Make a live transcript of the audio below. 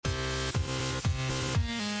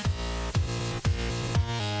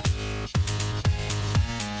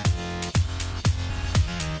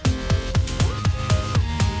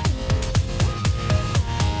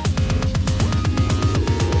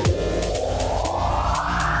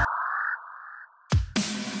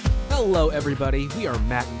Hello, everybody. We are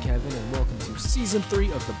Matt and Kevin, and welcome to Season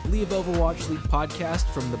 3 of the Believe Overwatch League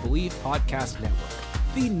podcast from the Believe Podcast Network,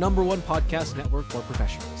 the #1 podcast network for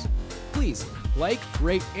professionals. Please like,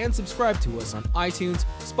 rate, and subscribe to us on iTunes,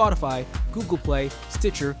 Spotify, Google Play,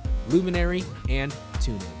 Stitcher, Luminary, and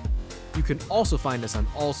TuneIn. You can also find us on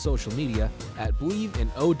all social media at Believe in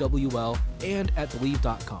OWL and at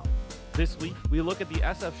Believe.com. This week, we look at the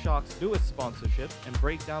SF Shock's newest sponsorship and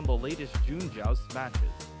break down the latest June Joust matches.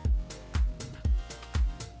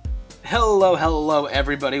 Hello,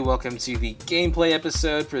 everybody. Welcome to the gameplay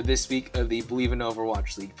episode for this week of the Believe in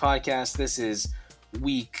Overwatch League podcast. This is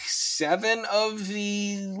week 7 of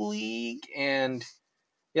the league, and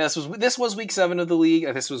yeah, this was week 7 of the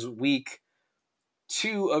league. This was week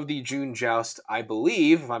 2 of the June Joust, I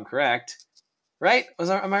believe, if I'm correct. Right?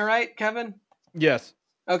 Am I right, Kevin? Yes.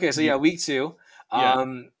 Okay, so yeah, week 2.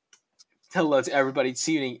 Yeah. Hello to everybody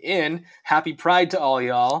tuning in. Happy Pride to all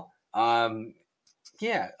y'all.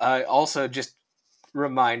 Also, just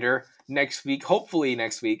reminder, hopefully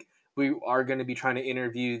next week, we are going to be trying to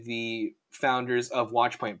interview the founders of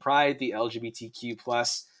Watchpoint Pride, the LGBTQ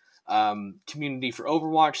plus community for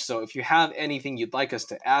Overwatch. So if you have anything you'd like us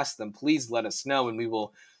to ask them, please let us know, and we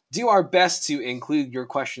will do our best to include your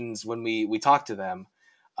questions when we talk to them.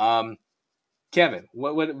 Kevin,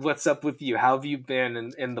 what's up with you? How have you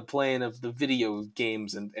been in the playing of the video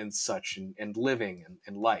games and such, and living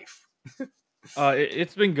and life?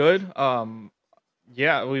 It's been good. I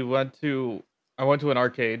went to an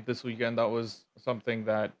arcade this weekend. That was something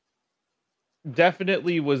that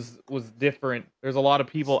definitely was different. There's a lot of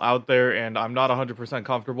people out there, and I'm not 100%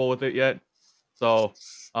 comfortable with it yet. So,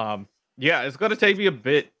 it's going to take me a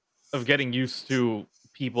bit of getting used to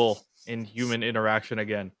people and human interaction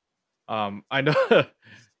again. I know,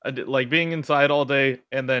 like being inside all day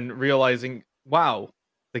and then realizing, wow,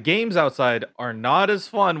 the games outside are not as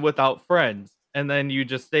fun without friends. And then you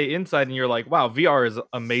just stay inside and you're like, wow, VR is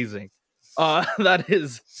amazing. That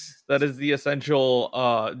is the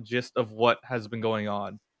essential gist of what has been going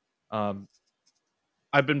on.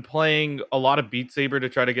 I've been playing a lot of Beat Saber to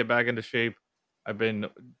try to get back into shape. I've been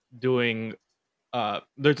doing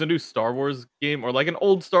there's a new Star Wars game, or like an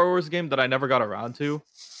old Star Wars game that I never got around to.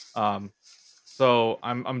 So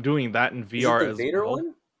I'm doing that in VR as Vader well.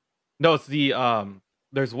 One? No, it's the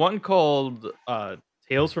there's one called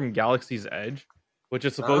Tales from Galaxy's Edge, which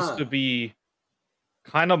is supposed to be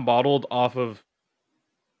kind of modeled off of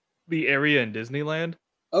the area in Disneyland.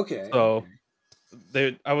 Okay. So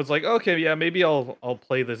I was like, okay, yeah, maybe I'll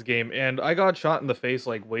play this game, and I got shot in the face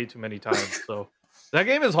like way too many times. So that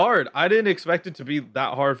game is hard. I didn't expect it to be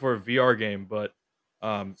that hard for a VR game, but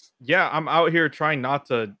I'm out here trying not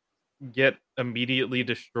to get immediately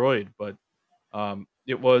destroyed, but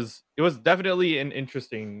it was definitely an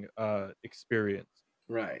interesting experience.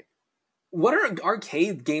 Right. What are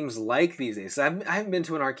arcade games like these days? I haven't been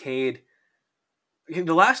to an arcade.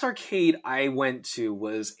 The last arcade I went to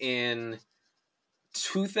was in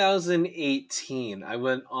 2018. I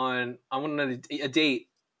went on a date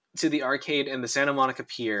to the arcade in the Santa Monica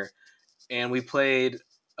Pier, and we played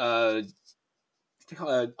air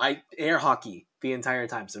hockey the entire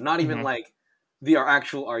time. So not even like the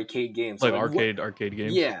actual arcade games. Like so arcade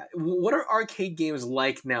games. Yeah. What are arcade games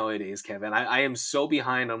like nowadays, Kevin? I am so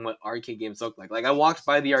behind on what arcade games look like. Like, I walked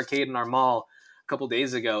by the arcade in our mall a couple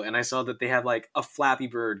days ago, and I saw that they had like a Flappy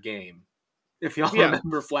Bird game. If y'all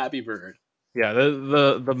remember Flappy Bird. Yeah,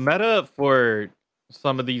 the meta for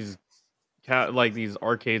some of these these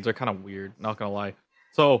arcades are kind of weird, not gonna lie.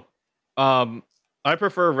 So, I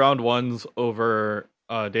prefer round ones over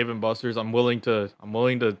Dave & Buster's. I'm willing to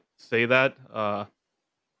say that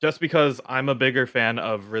just because I'm a bigger fan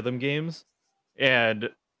of rhythm games,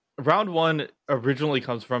 and round one originally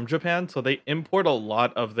comes from Japan, so they import a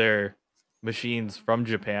lot of their machines from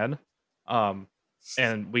Japan, and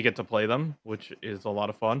we get to play them, which is a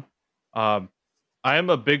lot of fun. I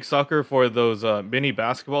am a big sucker for those mini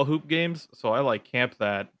basketball hoop games, so I like camp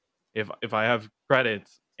that. If I have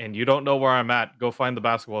credits and you don't know where I'm at, go find the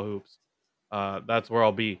basketball hoops. That's where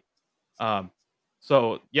I'll be.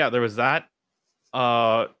 So yeah, there was that.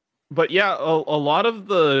 But yeah, a lot of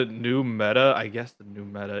the new meta, I guess the new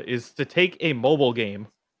meta is to take a mobile game,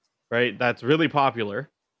 right, that's really popular,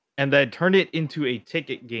 and then turn it into a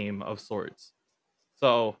ticket game of sorts.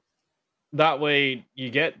 So that way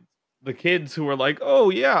you get the kids who are like,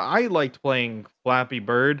 oh yeah, I liked playing Flappy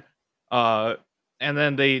Bird, and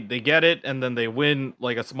then they get it, and then they win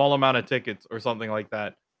like a small amount of tickets or something like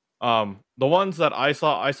that. The ones that I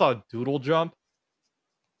saw Doodle Jump.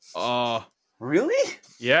 Really?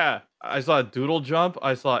 Yeah, I saw Doodle Jump.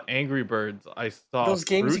 I saw Angry Birds. I saw those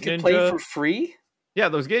games Fruit you could Ninja. play for free. Yeah,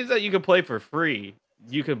 those games that you can play for free,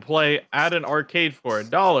 you can play at an arcade for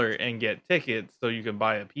 $1 and get tickets so you can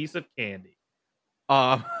buy a piece of candy.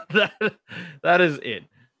 That that is it.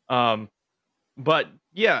 Um, but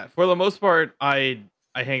yeah, for the most part, I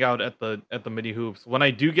hang out at the mini hoops. When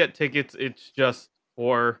I do get tickets, it's just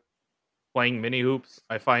for playing mini hoops.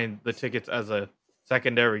 I find the tickets as a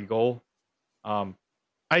secondary goal. Um,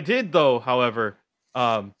 I did though, however,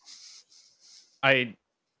 um, I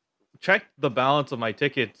checked the balance of my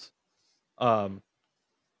tickets um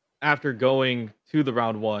after going to the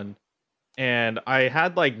round one, and I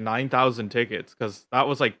had like 9,000 tickets because that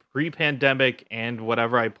was like pre-pandemic and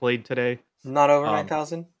whatever I played today. Not over nine Um,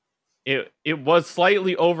 thousand. it was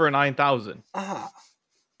slightly over 9,000, Ah,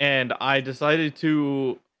 and I decided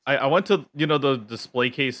to. I went to the display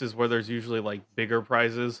cases where there's usually like bigger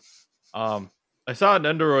prizes. Um, I saw an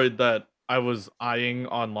Android that I was eyeing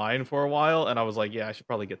online for a while, and I was like, yeah, I should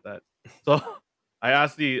probably get that. So I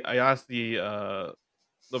asked the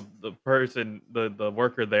person, the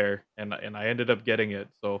worker there, and I ended up getting it.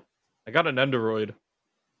 So I got an Android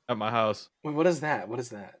at my house. wait, what is that? What is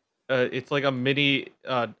that? It's like a mini.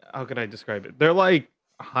 How can I describe it? They're like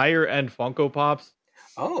higher end Funko Pops.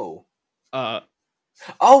 Oh, Uh,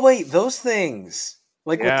 oh, wait, those things.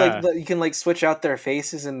 Like with like yeah, you can like switch out their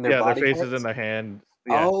faces and their yeah, their body faces in parts. their hand.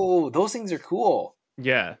 Yeah, Oh, those things are cool.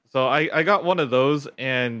 yeah. So I got one of those,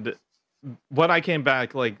 and when I came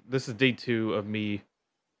back, like this is day two of me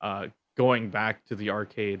uh going back to the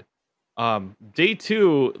arcade. Day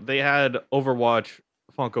two they had Overwatch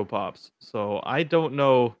Funko Pops, so I don't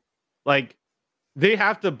know, like they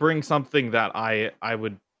have to bring something that I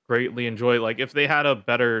would greatly enjoy. Like if they had a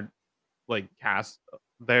better like cast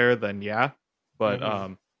there, then yeah. But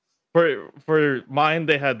Hmm. for mine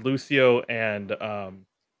they had Lucio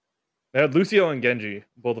and Genji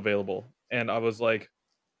both available, and I was like,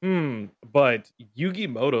 but Yugi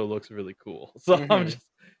Moto looks really cool. So I'm Hmm. just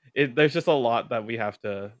there's just a lot that we have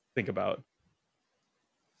to think about.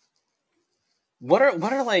 What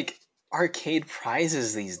are like arcade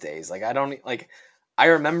prizes these days? Like I don't like. I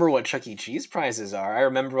remember what Chuck E. Cheese prizes are. I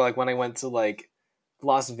remember like when I went to like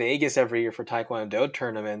Las Vegas every year for Taekwondo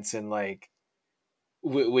tournaments and like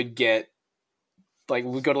would get like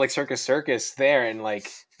we go to like Circus Circus there and like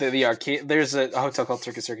the arcade. There's a hotel called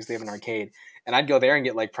Circus Circus. They have an arcade, and I'd go there and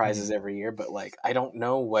get like Mhm. prizes every year. But like I don't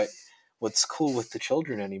know what's cool with the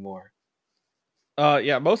children anymore.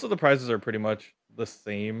 Yeah, most of the prizes are pretty much the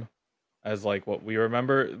same as like what we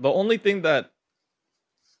remember. The only thing that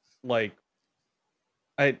like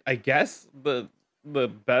I guess the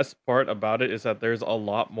best part about it is that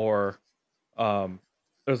um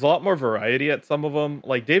there's a lot more variety at some of them.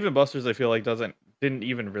 Like Dave and Buster's I feel like didn't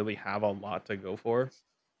even really have a lot to go for.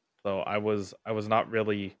 So I was not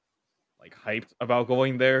really like hyped about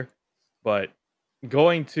going there, but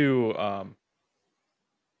going to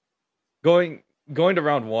going going to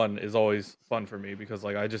round 1 is always fun for me because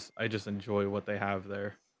like I just enjoy what they have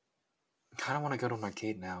there. Kind of want to go to an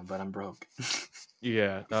arcade now, but I'm broke.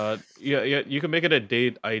 Yeah, yeah, you can make it a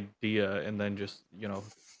date idea and then just,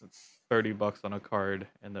 30 bucks on a card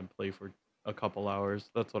and then play for a couple hours.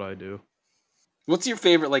 That's what I do. What's your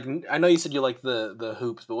favorite? Like I know you said you like the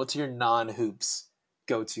hoops, but what's your non hoops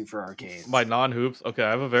go to for My arcades? non-hoops, okay, I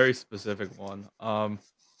have a very specific one.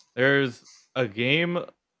 There's a game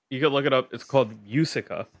you could look it up. It's called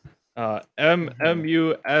Musica. Hmm.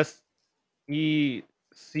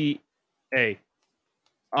 Museca.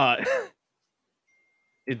 Uh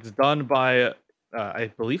it's done by I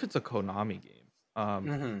believe it's a Konami game. Um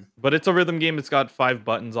Hmm. but it's a rhythm game. It's got 5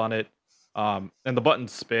 buttons on it. And the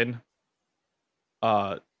buttons spin.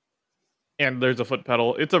 Uh and there's a foot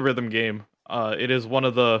pedal. It's a rhythm game. It is one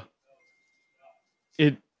of the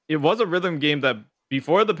it it was a rhythm game that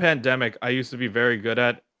before the pandemic I used to be very good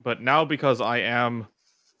at, but now because I am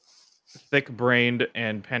thick-brained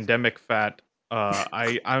and pandemic fat,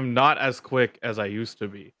 I'm not as quick as I used to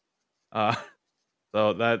be. Uh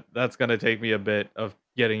so that's going to take me a bit of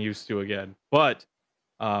getting used to again. But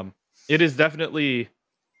um it is definitely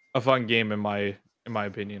a fun game in my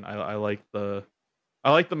opinion. I like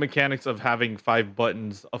the mechanics of having 5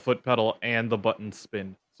 buttons, a foot pedal, and the button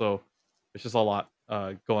spin. So it's just a lot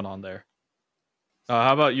going on there.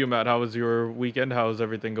 How about you, Matt? How was your weekend? How is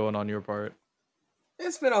everything going on your part?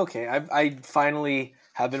 It's been okay. I finally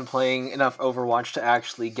have been playing enough Overwatch to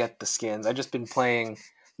actually get the skins. I've just been playing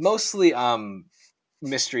mostly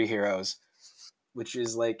Mystery Heroes, which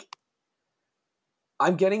is like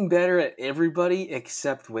I'm getting better at everybody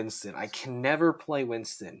except Winston. I can never play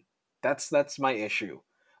Winston. That's my issue.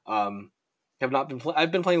 Um, have not been.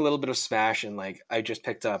 I've been playing a little bit of Smash, and like I just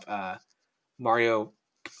picked up Mario.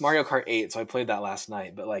 Mario Kart 8, so I played that last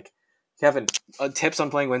night. But like, Kevin, tips on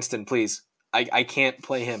playing Winston, please. I can't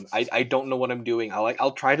play him. I don't know what I'm doing.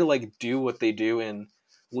 I'll try to like do what they do in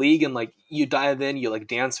League, and like you dive in, you like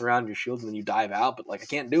dance around your shield, and then you dive out. But like I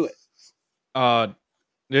can't do it. Uh,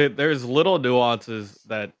 there's little nuances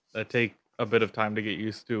that take a bit of time to get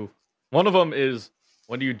used to. One of them is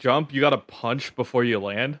when you jump, you gotta punch before you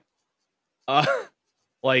land. Uh,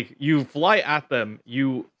 like you fly at them,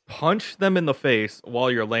 you punch them in the face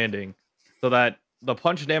while you're landing, so that the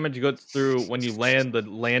punch damage gets through when you land. The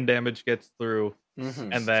land damage gets through,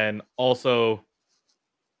 Mm-hmm. and then also,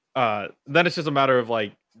 then it's just a matter of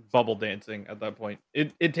like bubble dancing at that point.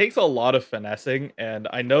 It takes a lot of finessing, and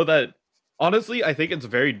I know that honestly, I think it's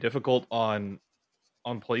very difficult on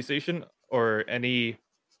PlayStation or any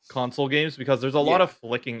console games because there's a lot Yeah. of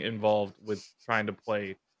flicking involved with trying to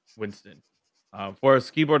play Winston. For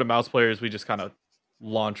us keyboard and mouse players, we just kind of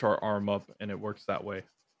launch our arm up and it works that way.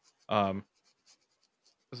 Um,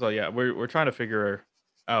 so yeah, we're trying to figure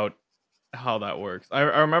out how that works. I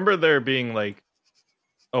remember there being like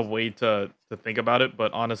a way to think about it,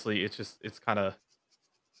 but honestly, it's kind of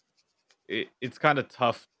it's kind of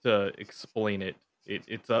tough to explain it.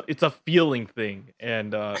 It's a feeling thing,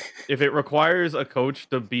 and if it requires a coach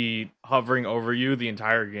to be hovering over you the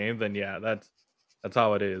entire game, then yeah, that's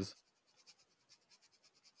how it is.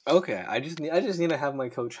 Okay. I just need to have my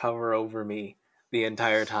coach hover over me the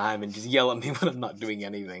entire time and just yell at me when I'm not doing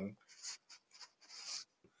anything.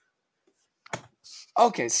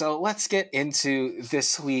 Okay, so let's get into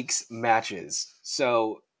this week's matches.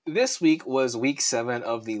 So this week was week 7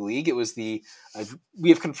 of the league. It was we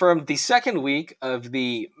have confirmed the second week of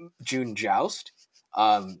the June Joust.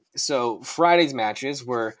 So Friday's matches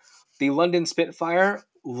were the London Spitfire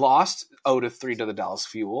lost 0-3 to the Dallas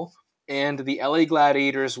Fuel, and the LA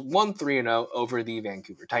Gladiators won 3-0 over the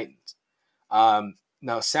Vancouver Titans.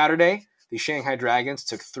 Now Saturday, the Shanghai Dragons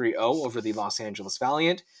took 3-0 over the Los Angeles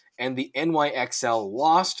Valiant, and the NYXL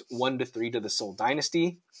lost 1-3 to the Seoul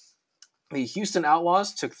Dynasty. The Houston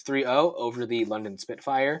Outlaws took 3-0 over the London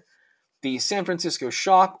Spitfire. The San Francisco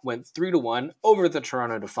Shock went 3-1 over the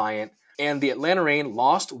Toronto Defiant, and the Atlanta Reign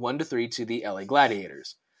lost 1-3 to the LA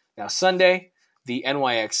Gladiators. Now Sunday, the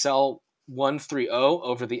NYXL won 3-0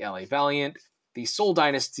 over the LA Valiant. The Seoul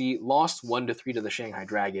Dynasty lost 1-3 to the Shanghai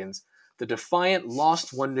Dragons. The Defiant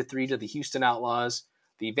lost 1-3 to the Houston Outlaws.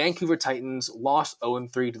 The Vancouver Titans lost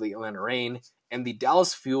 0-3 to the Atlanta Reign, and the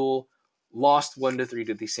Dallas Fuel lost 1-3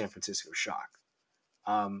 to the San Francisco Shock.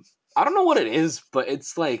 I don't know what it is, but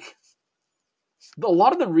it's like a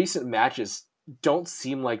lot of the recent matches don't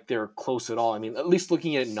seem like they're close at all. I mean, at least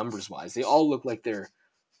looking at it numbers wise, they all look like they're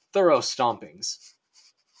thorough stompings.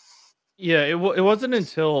 Yeah, it wasn't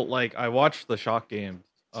until like I watched the Shock games,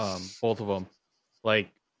 both of them.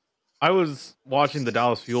 Like I was watching the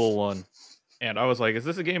Dallas Fuel one, and I was like, "Is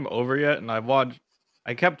this a game over yet?" And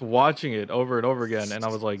I kept watching it over and over again, and I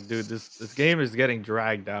was like, "Dude, this game is getting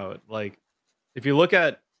dragged out." Like, if you look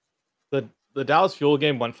at the Dallas Fuel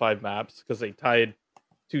game, won 5 maps because they tied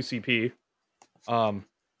 2 CP. Um,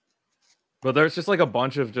 but there's just like a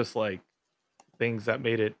bunch of just like things that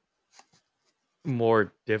made it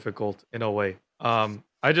more difficult in a way.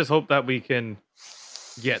 I just hope that we can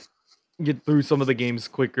get get through some of the games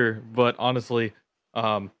quicker. But honestly,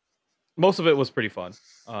 um, most of it was pretty fun.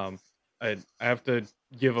 Um, I have to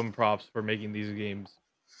give them props for making these games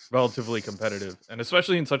relatively competitive, and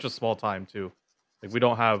especially in such a small time too. Like we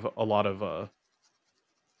don't have a lot of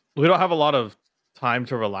time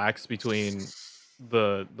to relax between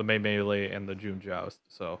the May Melee and the June Joust.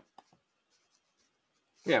 So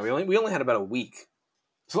Yeah, we only had about a week.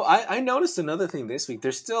 So I noticed another thing this week.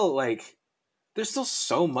 There's still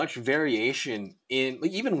so much variation in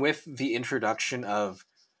like even with the introduction of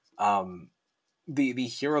um the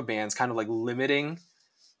hero bands kind of like limiting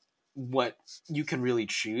what you can really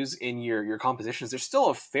choose in your compositions. There's still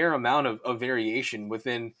a fair amount of variation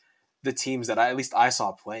within the teams that at least I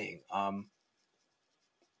saw playing.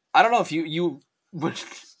 I don't know if you would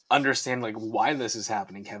understand like why this is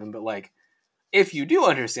happening, Kevin, but like if you do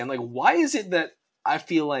understand, like why is it that I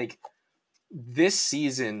feel like this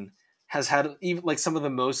season has had even like some of the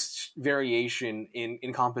most variation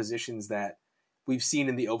in compositions that we've seen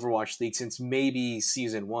in the Overwatch League since maybe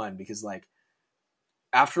season 1, because like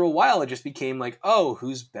after a while it just became like, oh,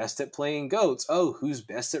 who's best at playing goats, oh, who's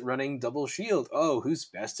best at running double shield, oh, who's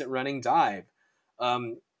best at running dive.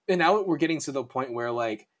 And now we're getting to the point where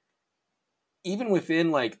like even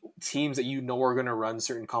within like teams that you know are going to run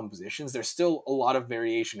certain compositions, there's still a lot of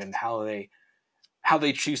variation in how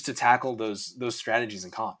they choose to tackle those strategies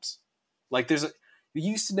and comps. Like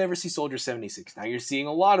You used to never see Soldier 76. Now you're seeing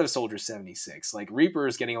a lot of Soldier 76. Like Reaper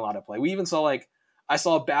is getting a lot of play. We even saw I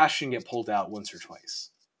saw Bastion get pulled out once or twice.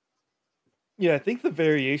 Yeah, I think the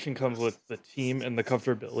variation comes with the team and the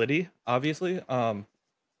comfortability, obviously.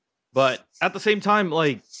 But at the same time,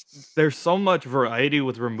 like there's so much variety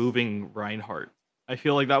with removing Reinhardt. I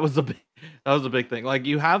feel like that was that was a big thing. Like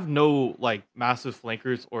you have no like massive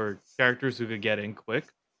flankers or characters who could get in quick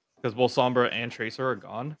because both Sombra and Tracer are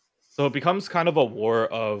gone. So it becomes kind of a war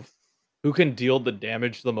of who can deal the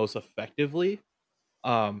damage the most effectively.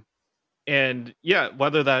 Um, and yeah,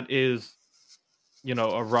 whether that is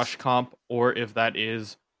a rush comp or if that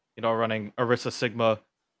is running Orisa Sigma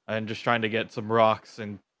and just trying to get some rocks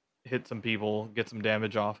and hit some people, get some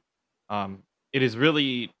damage off. It is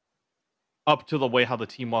really up to the way how the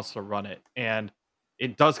team wants to run it, and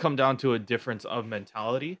it does come down to a difference of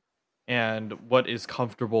mentality and what is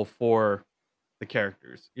comfortable for the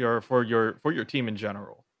characters, for your team in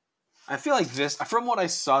general. I feel like from what I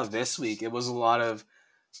saw this week, it was a lot of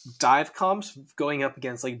dive comps going up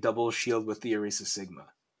against like double shield with the Orisa Sigma.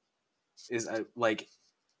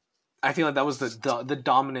 I feel like that was the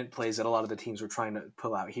dominant plays that a lot of the teams were trying to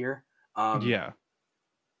pull out here. Yeah.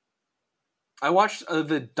 I watched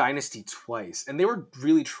the Dynasty twice, and they were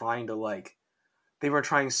really trying to they were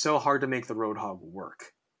trying so hard to make the Roadhog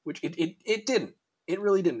work, which it didn't. It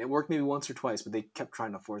really didn't. It worked maybe once or twice, but they kept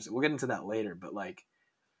trying to force it. We'll get into that later, but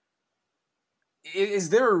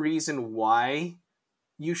is there a reason why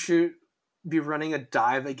you should be running a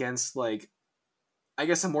dive against I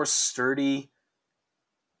guess a more sturdy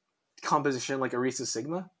composition like Orisa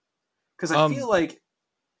Sigma? Because I feel like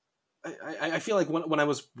I feel like when I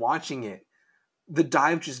was watching it, the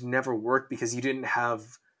dive just never worked because you didn't have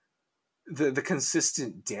the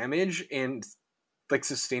consistent damage and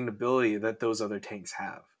sustainability that those other tanks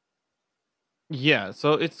have. Yeah,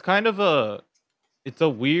 so it's kind of a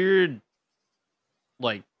weird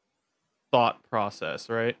like thought process,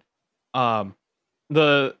 right? Um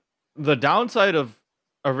the the downside of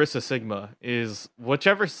Orisa Sigma is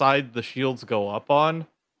whichever side the shields go up on,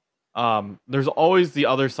 there's always the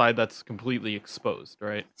other side that's completely exposed,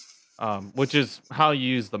 right? Which is how you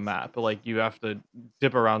use the map. Like you have to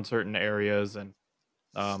dip around certain areas and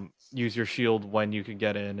use your shield when you can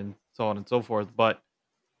get in and so on and so forth. But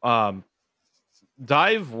um,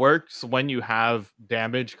 dive works when you have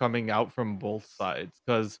damage coming out from both sides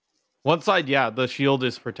because one side, yeah, the shield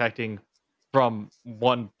is protecting from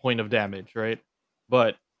one point of damage, right?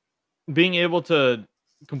 But being able to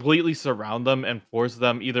completely surround them and force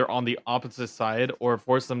them either on the opposite side or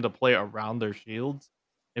force them to play around their shields,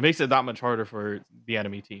 it makes it that much harder for the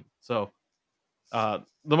enemy team. So the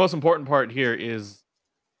most important part here is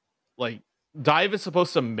like dive is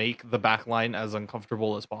supposed to make the backline as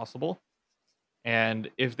uncomfortable as possible. And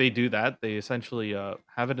if they do that, they essentially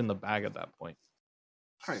have it in the bag at that point.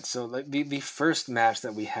 All right, so the first match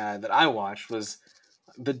that we had that I watched was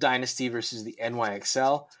the Dynasty versus the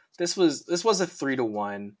NYXL. This was a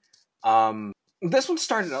 3-1. This one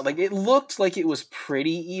started out it looked like it was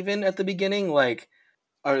pretty even at the beginning.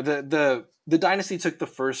 Or the Dynasty took the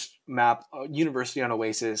first map, University on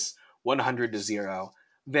Oasis, 100-0.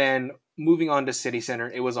 Then moving on to City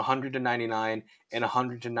Center, it was 100-99 and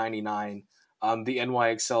 100-99. The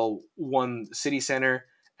NYXL won City Center,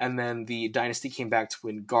 and then the Dynasty came back to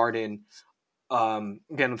win Garden, again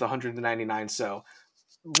with 100-99. So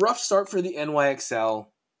rough start for the NYXL.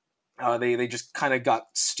 They just kind of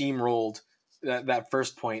got steamrolled that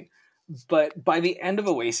first point. But by the end of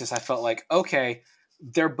Oasis, I felt like, okay,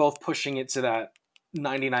 they're both pushing it to that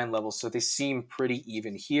 99 level, so they seem pretty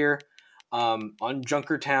even here. On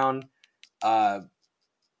Junkertown, the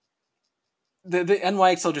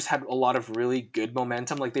NYXL just had a lot of really good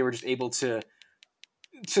momentum. Like they were just able to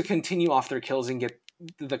continue off their kills and get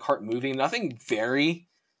the cart moving. Nothing very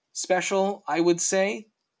special, I would say.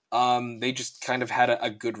 They just kind of had a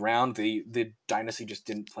good round. The Dynasty just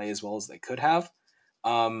didn't play as well as they could have.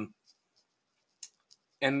 And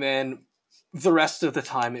then the rest of the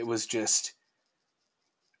time, it was just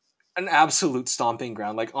an absolute stomping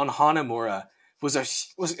ground. Like on Hanamura was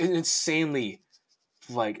an insanely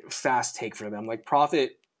fast take for them. Like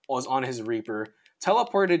Prophet was on his Reaper,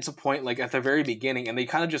 teleported to point at the very beginning, and they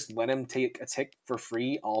kind of just let him take a tick for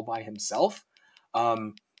free all by himself.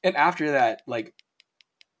 And after that,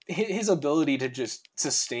 his ability to just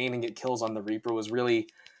sustain and get kills on the Reaper was really,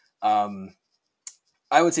 I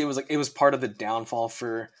would say it was part of the downfall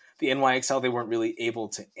for the NYXL. They weren't really able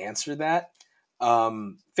to answer that.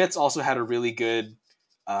 Fitz also had a really good,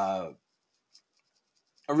 a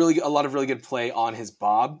lot of really good play on his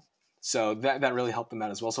Bob, so that really helped them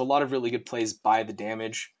out as well. So a lot of really good plays by the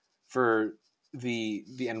damage for not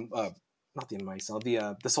the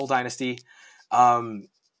NYXL, the Seoul Dynasty. The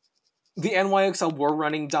NYXL were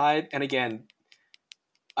running dive, and again,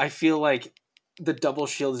 I feel like the double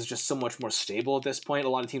shield is just so much more stable at this point. A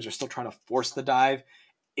lot of teams are still trying to force the dive,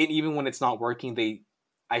 and even when it's not working,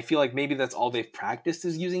 I feel like maybe that's all they've practiced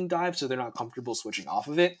is using dive, so they're not comfortable switching off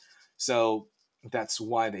of it. So that's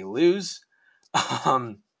why they lose.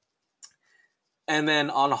 And then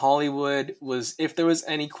on Hollywood was, if there was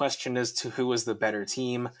any question as to who was the better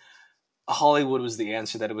team, Hollywood was the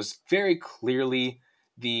answer. That it was very clearly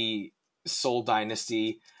the Seoul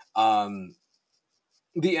Dynasty. The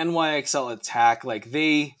NYXL attack, like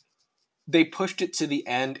they pushed it to the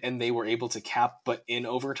end and they were able to cap, but in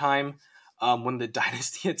overtime, when the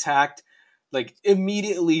Dynasty attacked, like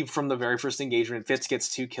immediately from the very first engagement, Fitz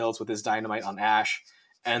gets 2 kills with his dynamite on Ashe,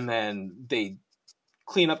 and then they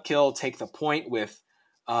clean up kill, take the point with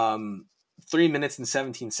 3 minutes and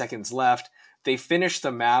 17 seconds left. They finish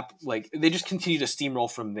the map, like they just continue to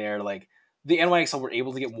steamroll from there. Like the NYXL were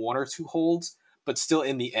able to get 1 or 2 holds, but still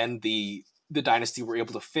in the end, the Dynasty were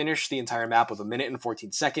able to finish the entire map with 1 minute and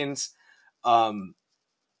 14 seconds. And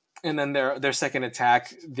then their second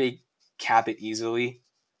attack, they cap it easily.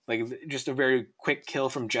 Like just a very quick kill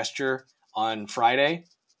from Gesture on Friday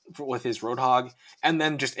with his Roadhog, and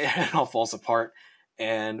then just it all falls apart.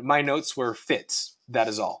 And my notes were Fitz. That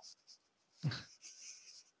is all.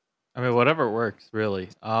 I mean, whatever works, really.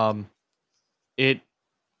 It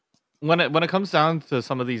when it comes down to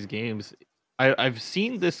some of these games, I've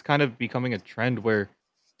seen this kind of becoming a trend where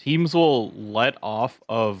teams will let off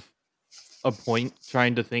of a point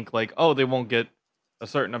trying to think like, oh, they won't get a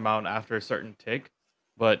certain amount after a certain tick,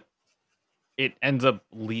 but it ends up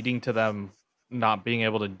leading to them not being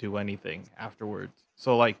able to do anything afterwards.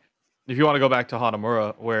 So like, if you want to go back to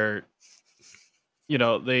Hanamura, where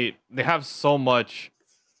they have so much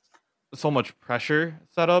pressure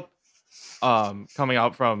set up coming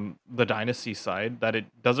out from the Dynasty side that it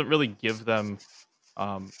doesn't really give them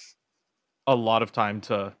a lot of time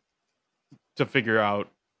to figure out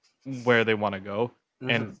where they want to go. Mm-hmm.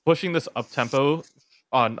 And pushing this up tempo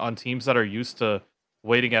on teams that are used to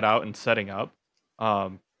waiting it out and setting up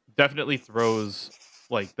definitely throws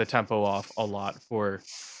like the tempo off a lot for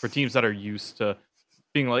teams that are used to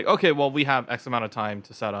being like, okay, well, we have X amount of time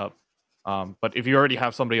to set up. But if you already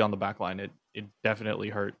have somebody on the back line, it definitely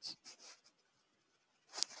hurts.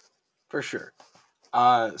 For sure.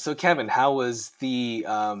 So Kevin, how was the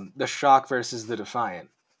Shock versus the Defiant?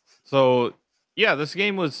 So yeah, this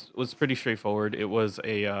game was pretty straightforward. It was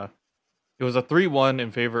a 3-1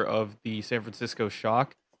 in favor of the San Francisco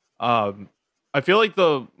Shock. I feel like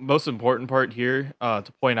the most important part here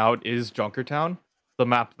to point out is Junkertown, the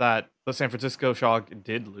map that the San Francisco Shock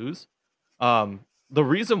did lose. The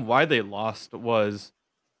reason why they lost was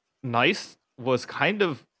Nice was kind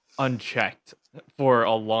of unchecked for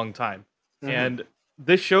a long time. Mm-hmm. And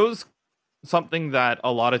this shows something that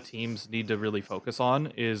a lot of teams need to really focus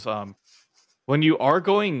on is when you are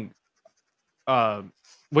going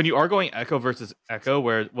Echo versus Echo,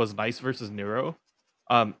 where it was Nice versus Nero,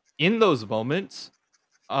 in those moments,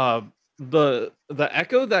 the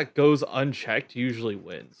Echo that goes unchecked usually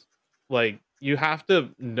wins. Like, you have to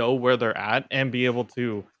know where they're at and be able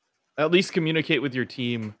to at least communicate with your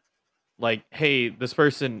team, like, hey, this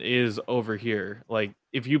person is over here. Like,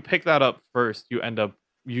 if you pick that up first, you end up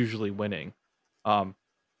usually winning.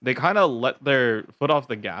 They kind of let their foot off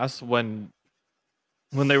the gas when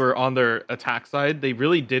they were on their attack side. They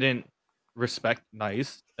really didn't respect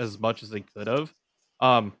Nice as much as they could have.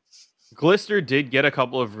 Glister did get a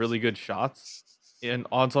couple of really good shots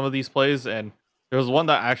on some of these plays, and there was one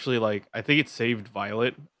that actually, like, I think it saved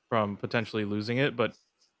Violet from potentially losing it, but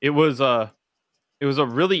it was a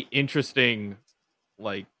really interesting,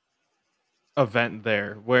 like, event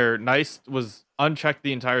there where Nice was unchecked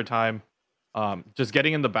the entire time, just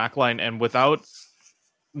getting in the backline, and without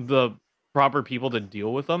the proper people to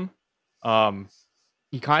deal with them,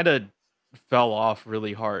 he kind of fell off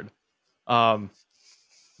really hard.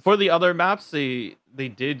 For the other maps, they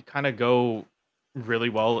did kind of go really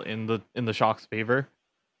well in the Shock's favor.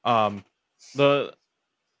 The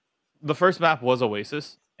first map was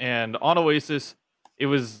Oasis, and on Oasis,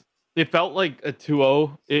 it felt like a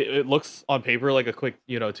 2-0. It looks on paper like a quick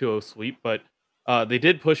 2-0 sweep, but they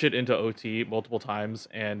did push it into OT multiple times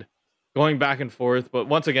and going back and forth. But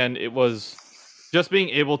once again, it was just being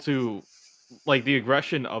able to, like, the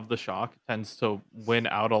aggression of the Shock tends to win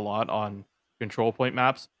out a lot on control point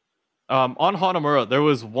maps. On Hanamura, there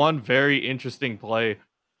was one very interesting play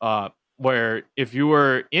where if you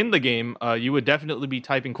were in the game, you would definitely be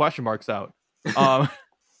typing question marks out.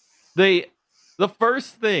 The the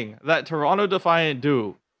first thing that Toronto Defiant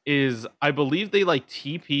do is, I believe they like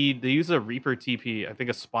TP'd, they use a Reaper TP, I think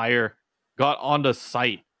a Spire, got onto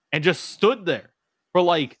site, and just stood there for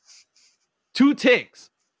like 2 ticks,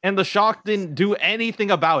 and the Shock didn't do anything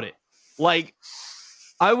about it. Like,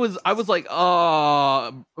 I was like,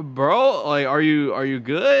 bro, like, are you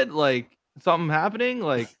good? Like, something happening?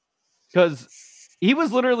 Like, because he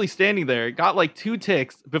was literally standing there, got like 2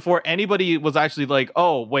 ticks before anybody was actually like,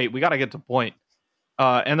 oh, wait, we got to get to point.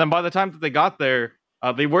 And then by the time that they got there,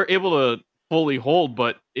 they were able to fully hold,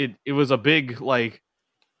 but it was a big, like,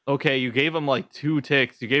 okay, you gave him like 2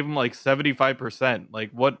 ticks, you gave him like 75%.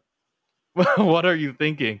 Like, what what are you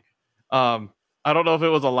thinking? I don't know if it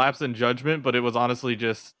was a lapse in judgment, but it was honestly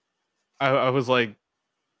just, I was like,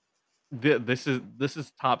 this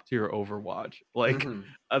is top tier Overwatch. Like,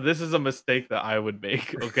 this is a mistake that I would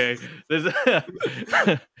make. Okay, this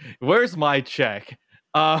where's my check?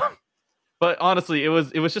 But honestly, it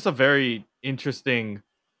was just a very interesting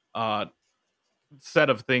uh set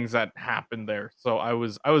of things that happened there. So I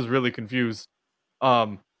was really confused.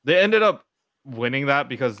 They ended up winning that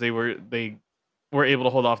because they were able to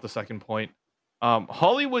hold off the second point.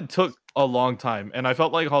 Hollywood took a long time, and I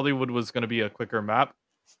felt like Hollywood was going to be a quicker map,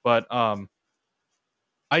 but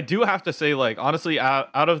I do have to say, like, honestly, out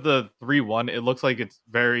of the 3-1, it looks like it's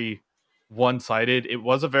very one-sided. It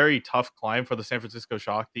was a very tough climb for the San Francisco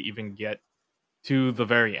Shock to even get to the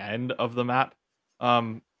very end of the map.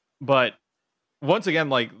 But once again,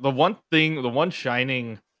 like, the one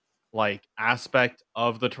shining like aspect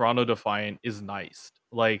of the Toronto Defiant is Nice.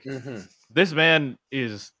 Like, this man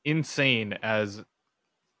is insane as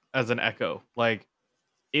an Echo. Like,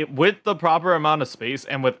 it, with the proper amount of space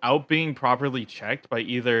and without being properly checked by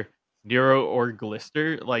either Nero or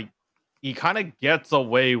Glister, like, he kind of gets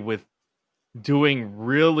away with doing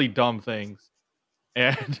really dumb things,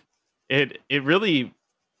 and it really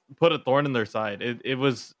put a thorn in their side. It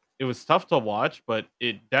was tough to watch, but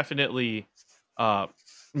it definitely uh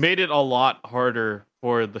made it a lot harder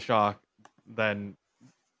for the Shock than,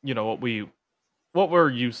 what we're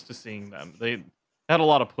used to seeing them. They had a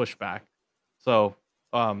lot of pushback. So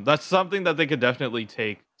that's something that they could definitely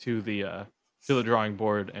take to the drawing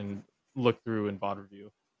board and look through in VOD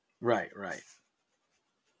review. Right.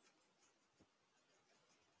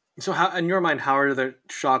 So, how, in your mind, how are the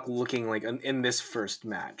Shock looking like in this first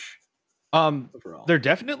match overall? They're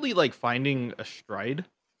definitely like finding a stride.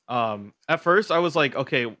 At first I was like,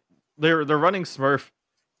 okay, they're running Smurf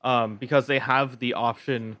because they have the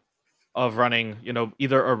option of running,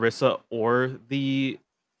 either Orisa or the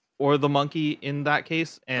monkey in that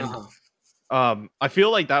case. And I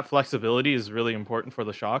feel like that flexibility is really important for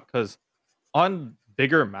the Shock, because on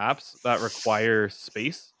bigger maps that require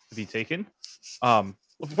space to be taken,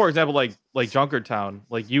 for example, like Junkertown,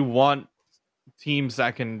 like, you want teams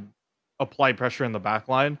that can apply pressure in the back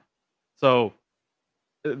line. So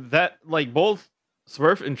that, like, both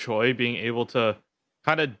Smurf and Choi being able to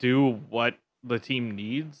kind of do what the team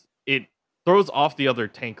needs, it throws off the other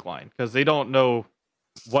tank line because they don't know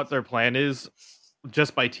what their plan is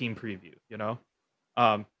just by team preview,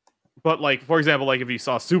 but, like, for example, like, if you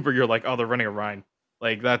saw Super, you're like, oh, they're running a Rhine.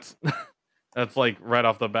 Like, that's that's like right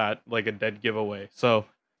off the bat, like, a dead giveaway. So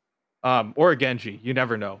or a Genji, you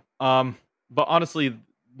never know. But honestly,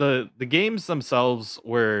 the games themselves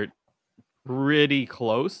were pretty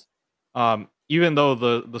close. Even though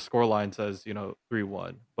the score line says,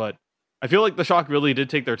 3-1, but I feel like the Shock really did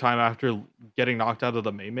take their time after getting knocked out of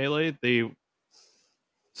the main melee. They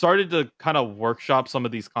started to kind of workshop some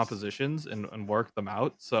of these compositions and work them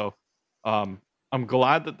out. So I'm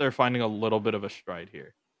glad that they're finding a little bit of a stride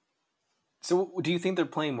here. So, do you think they're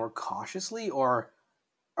playing more cautiously, or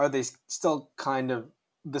are they still kind of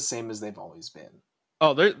the same as they've always been?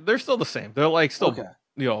 Oh, they're still the same. They're like still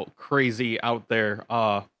crazy out there.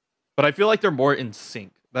 But I feel like they're more in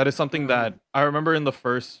sync. That is something that I remember in the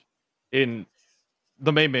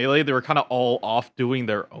main melee, they were kind of all off doing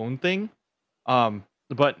their own thing.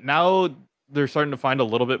 But now they're starting to find a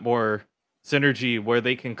little bit more synergy where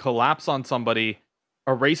they can collapse on somebody,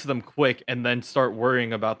 erase them quick, and then start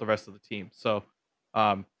worrying about the rest of the team. So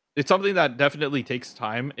it's something that definitely takes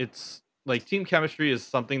time. It's like, team chemistry is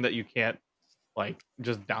something that you can't, like,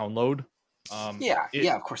 just download. Of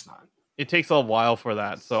course not. It takes a while for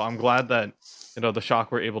that. So I'm glad that, the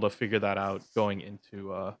Shock were able to figure that out going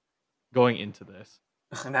into this.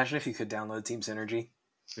 Imagine if you could download Team Synergy.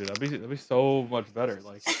 Dude, that'd be so much better.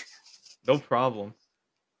 Like, no problem.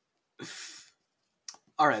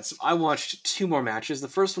 All right, so I watched 2 more matches. The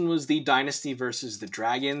first one was the Dynasty versus the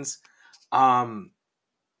Dragons. The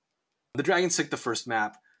Dragons took the first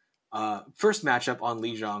map. first matchup on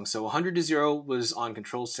Lijiang. So 100-0 was on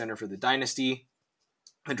Control Center for the Dynasty.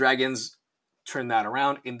 The Dragons turned that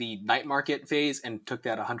around in the night market phase and took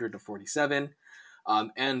that 100-47.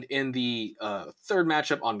 And in the third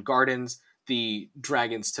matchup on Gardens, the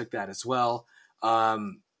Dragons took that as well.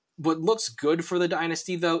 What looks good for the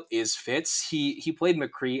Dynasty, though, is Fitz. He played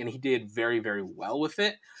McCree, and he did very, very well with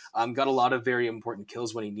it. Got a lot of very important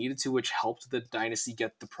kills when he needed to, which helped the Dynasty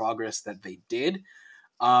get the progress that they did.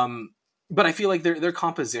 But I feel like their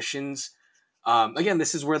compositions, again,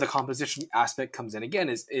 this is where the composition aspect comes in. Again,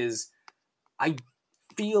 is I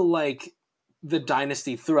feel like the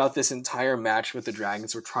Dynasty throughout this entire match with the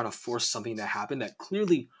Dragons were trying to force something to happen that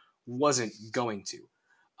clearly wasn't going to.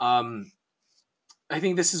 I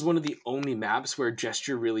think this is one of the only maps where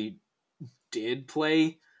Gesture really did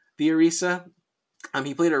play the Orisa.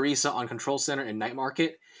 He played Orisa on Control Center and Night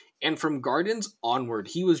Market, and from Gardens onward,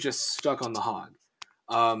 he was just stuck on the Hog.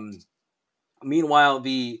 Meanwhile,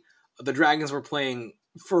 the Dragons were playing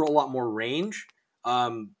for a lot more range,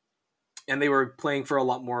 and they were playing for a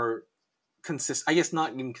lot more I guess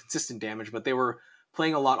not even consistent damage, but they were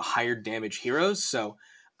playing a lot higher damage heroes. So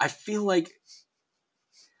I feel like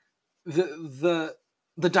the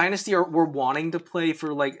Dynasty were wanting to play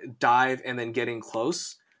for like dive and then getting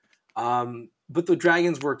close. But the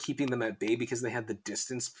Dragons were keeping them at bay because they had the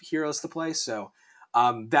distance heroes to play. So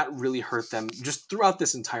that really hurt them just throughout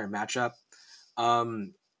this entire matchup.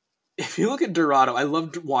 If you look at Dorado, I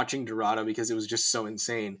loved watching Dorado because it was just so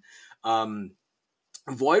insane.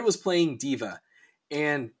 Void was playing D.Va,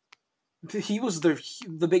 and he was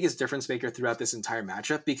the biggest difference maker throughout this entire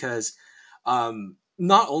matchup because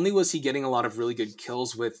not only was he getting a lot of really good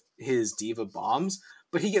kills with his D.Va bombs,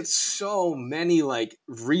 but he gets so many like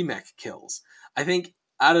remech kills. I think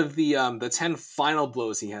out of the 10 final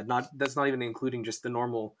blows he had, that's not even including just the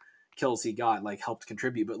normal kills he got, like helped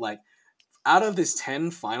contribute, but like out of his 10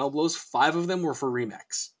 final blows, 5 of them were for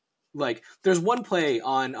remechs. Like there's one play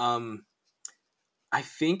on I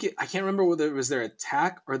can't remember whether it was their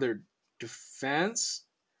attack or their defense.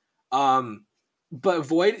 But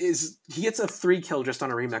Void he gets a 3 kill just on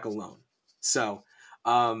a remech alone. So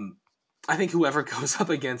I think whoever goes up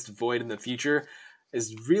against Void in the future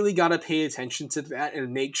has really got to pay attention to that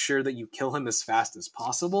and make sure that you kill him as fast as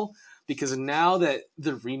possible, because now that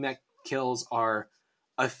the remech kills are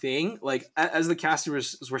a thing, like as the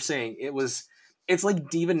casters were saying, it's like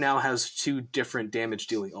D.Va now has 2 different damage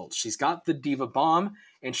dealing ults. She's got the D.Va bomb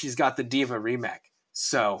and she's got the D.Va remech.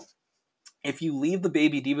 So if you leave the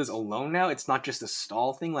baby D.Vas alone now, it's not just a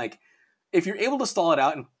stall thing. Like if you're able to stall it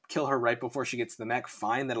out and kill her right before she gets the mech,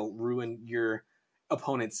 fine, that'll ruin your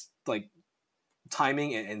opponent's like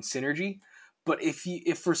timing and synergy. But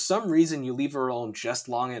if for some reason you leave her alone just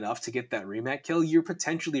long enough to get that remech kill, you're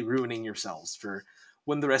potentially ruining yourselves for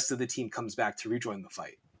when the rest of the team comes back to rejoin the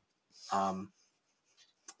fight.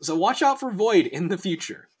 So watch out for Void in the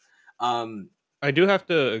future. I do have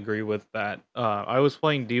to agree with that. I was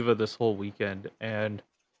playing D.Va this whole weekend, and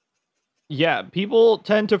yeah, people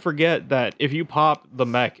tend to forget that if you pop the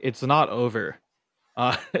mech, it's not over.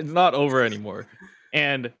 It's not over anymore.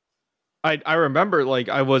 And I remember, like,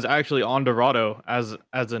 I was actually on Dorado as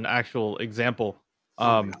an actual example,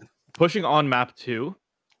 pushing on map 2,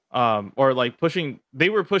 or like they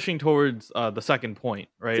were pushing towards the second point,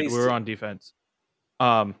 right? Phase we were 2. on defense.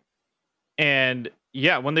 And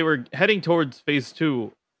yeah, when they were heading towards phase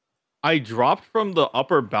 2, I dropped from the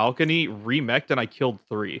upper balcony, remeched, and I killed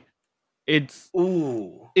 3. It's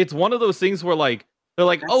one of those things where like they're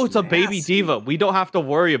like, That's oh, it's a baby nasty. D.Va, we don't have to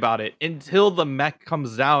worry about it, until the mech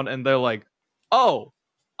comes down and they're like, oh,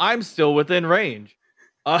 I'm still within range.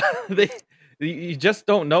 You just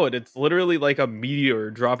don't know it. It's literally like a meteor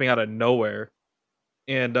dropping out of nowhere.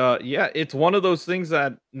 And yeah, it's one of those things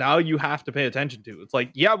that now you have to pay attention to. It's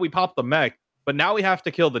like, yeah, we popped the mech, but now we have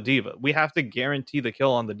to kill the D.Va. We have to guarantee the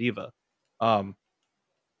kill on the D.Va.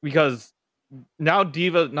 Because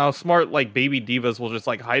now smart like baby D.Vas will just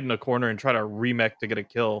like hide in a corner and try to remech to get a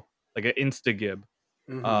kill, like an insta gib.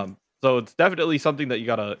 Mm-hmm. So it's definitely something that you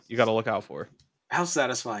gotta look out for. How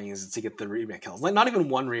satisfying is it to get the remech kills? Like not even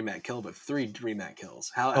 1 remech kill, but 3 remech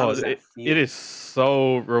kills. How does that feel? It is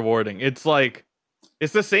so rewarding. It's like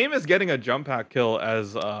it's the same as getting a jump pack kill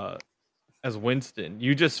as Winston.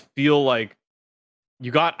 You just feel like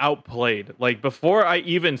you got outplayed. Like before I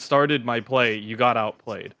even started my play, you got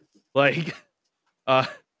outplayed. Like I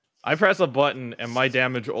press a button and my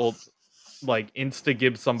damage ult like insta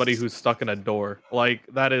gives somebody who's stuck in a door. Like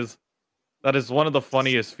that is one of the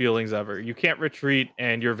funniest feelings ever. You can't retreat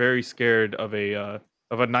and you're very scared of a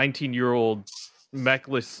 19-year-old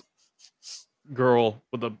mechless girl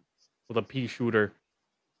with a pea shooter.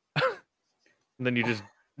 and then you just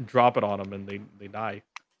drop it on them and they die.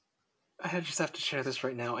 I just have to share this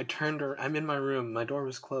right now. I'm in my room. My door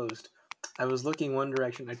was closed. I was looking one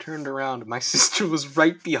direction. I turned around. My sister was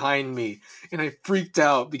right behind me, and I freaked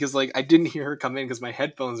out because like I didn't hear her come in because my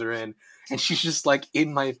headphones are in, and she's just like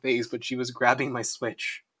in my face, but she was grabbing my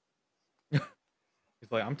Switch. He's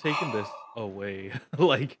like, I'm taking this away.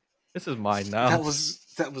 Like, this is mine that now.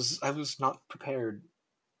 was I was not prepared.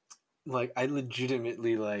 Like I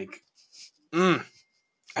legitimately like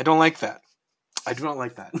I don't like that. I do not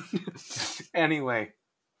like that. Anyway,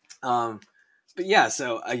 but yeah,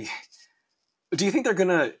 so I do you think they're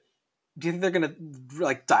gonna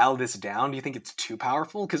like dial this down? Do you think it's too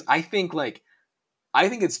powerful? Because I think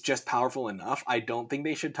it's just powerful enough. I don't think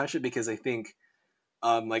they should touch it because I think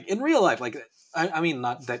like in real life, like I mean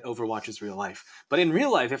not that Overwatch is real life, but in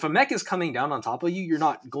real life, if a mech is coming down on top of you, you're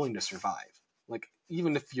not going to survive. Like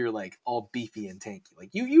even if you're like all beefy and tanky, like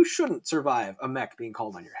you shouldn't survive a mech being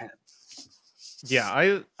called on your head.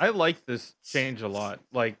 Yeah, I like this change a lot.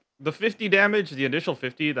 Like the 50 damage, the initial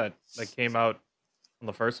 50 that came out on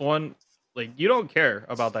the first one, like you don't care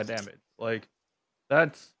about that damage. Like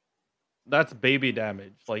that's that's baby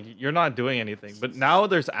damage. Like you're not doing anything. But now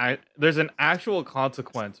there's an actual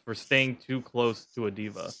consequence for staying too close to a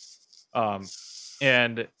diva.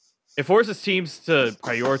 And it forces teams to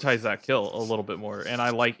prioritize that kill a little bit more, and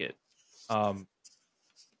I like it. Um,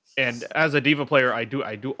 and as a diva player, I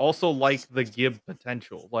do also like the Gib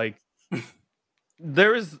potential. Like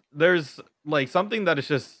there's like something that is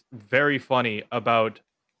just very funny about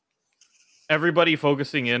everybody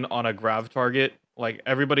focusing in on a grav target. Like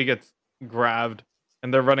everybody gets grabbed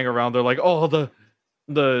and they're running around. They're like, oh, the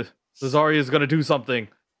the Zarya is gonna do something,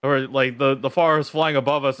 or like the Pharah is flying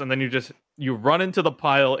above us, and then you run into the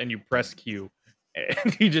pile and you press Q,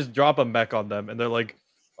 and you just drop a mech on them, and they're like,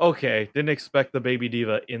 okay, didn't expect the baby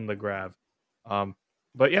diva in the grab. Um,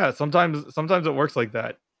 but yeah, sometimes it works like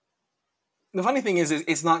that. The funny thing is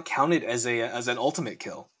it's not counted as an ultimate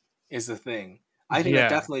kill. Is the thing. I think that Yeah,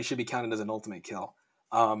 definitely should be counted as an ultimate kill.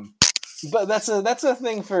 Um, but that's a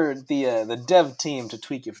thing for the dev team to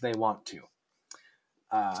tweak if they want to.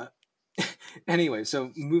 Uh, anyway,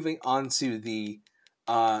 so moving on to the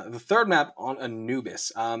third map on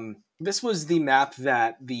Anubis. This was the map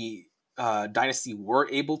that the Dynasty were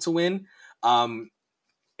able to win. And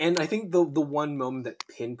I think the one moment that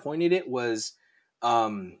pinpointed it was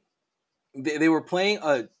um, they were playing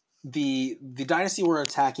the Dynasty were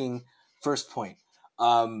attacking first point.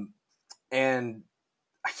 Um, and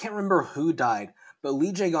I can't remember who died, but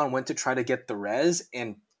Lee Jae-gon went to try to get the res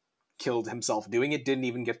and killed himself doing it, didn't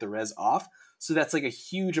even get the res off. So that's like a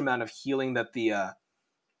huge amount of healing that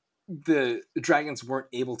the dragons weren't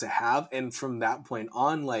able to have, and from that point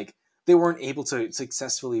on, like they weren't able to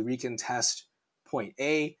successfully recontest point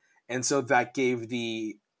A, and so that gave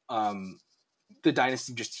the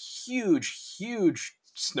dynasty just huge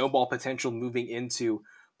snowball potential moving into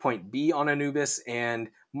point B on Anubis, and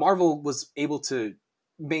Marvel was able to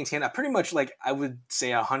maintain a pretty much like I would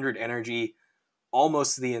say 100 energy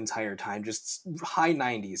almost the entire time, just high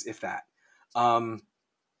 90s if that. Um,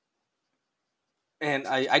 and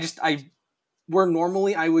I just I where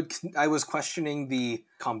normally I was questioning the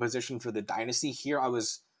composition for the dynasty, here I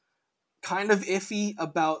was kind of iffy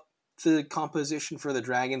about the composition for the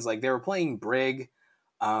dragons. Like they were playing Brig.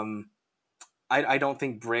 um I don't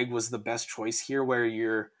think Brig was the best choice here, where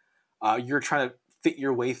you're trying to fit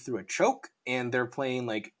your way through a choke, and they're playing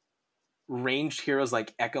like ranged heroes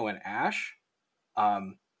like Echo and Ash.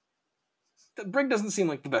 um the Brig doesn't seem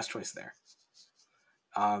like the best choice there.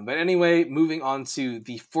 But anyway, moving on to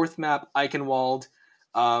the fourth map, Eichenwald,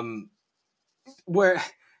 um, where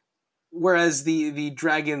whereas the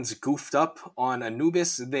dragons goofed up on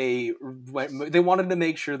Anubis, they wanted to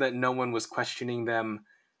make sure that no one was questioning them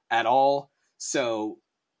at all. So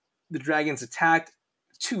the dragons attacked,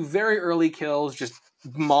 two very early kills, just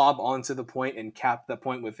mob onto the point and cap the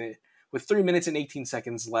point with 3 minutes and 18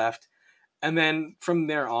 seconds left, and then from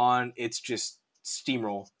there on, it's just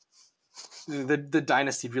steamroll. The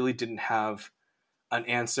dynasty really didn't have an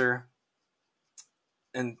answer,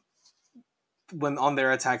 and when on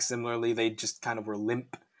their attack, similarly, they just kind of were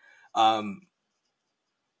limp. Um,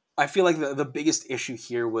 I feel like the biggest issue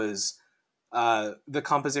here was the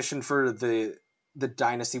composition for the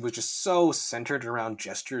dynasty was just so centered around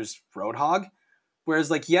Jester's Roadhog.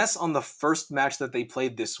 Whereas, like, yes, on the first match that they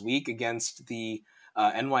played this week against the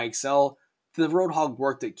NYXL, the Roadhog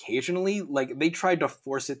worked occasionally. Like, they tried to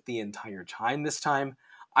force it the entire time this time.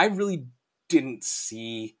 I really didn't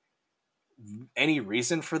see any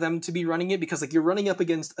reason for them to be running it, because, like, you're running up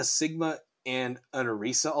against a Sigma and an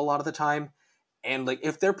Orisa a lot of the time, And like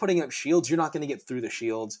if they're putting up shields, you're not going to get through the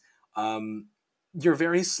shields. You're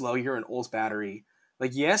very slow. You're an ult battery.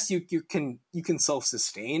 Like yes, you can self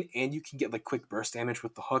sustain and you can get like quick burst damage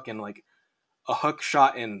with the hook and like a hook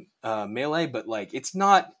shot in melee, but like it's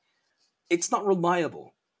not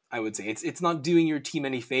reliable. I would say it's not doing your team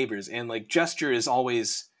any favors, and like Gesture is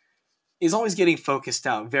always getting focused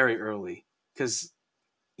out very early because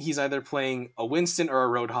he's either playing a Winston or a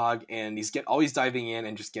Roadhog, and he's always diving in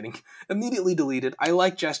and just getting immediately deleted. I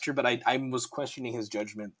like Gesture, but I was questioning his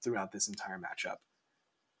judgment throughout this entire matchup.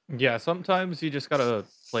 Yeah, sometimes you just gotta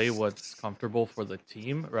play what's comfortable for the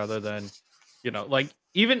team rather than, like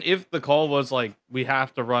even if the call was like we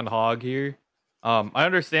have to run hog here, I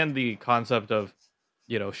understand the concept of,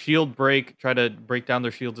 shield break, try to break down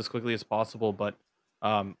their shields as quickly as possible, but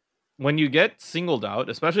um, when you get singled out,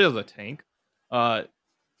 especially as a tank, uh,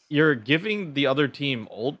 you're giving the other team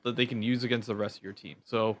ult that they can use against the rest of your team.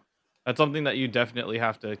 So that's something that you definitely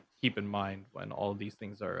have to keep in mind when all of these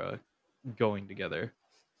things are going together.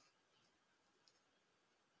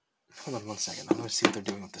 Hold on one second. I'm going to see what they're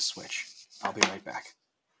doing with the switch. I'll be right back.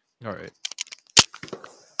 All right.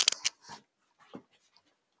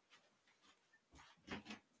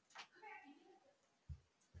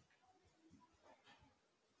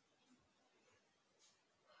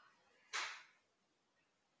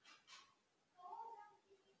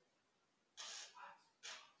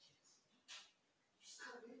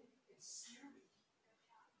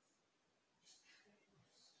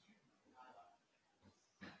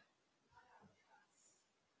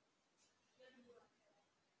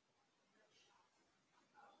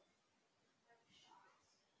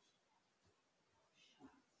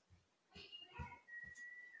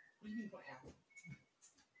 What do you mean, what happened?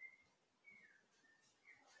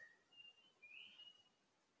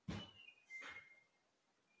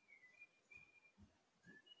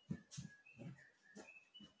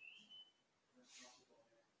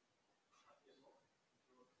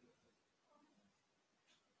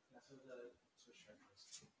 That's what the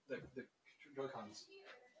switch is. The Joy-Cons.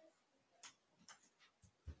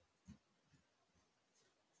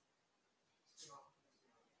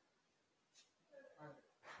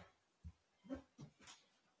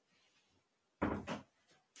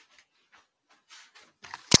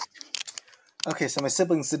 Okay, so my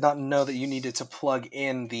siblings did not know that you needed to plug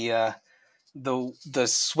in the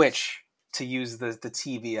switch to use the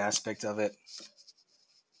TV aspect of it.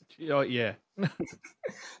 Oh yeah.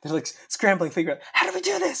 They're like scrambling, figure out how do we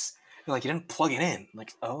do this. They're like, you didn't plug it in. I'm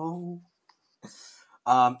like, oh.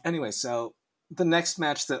 Anyway, so the next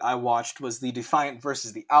match that I watched was the Defiant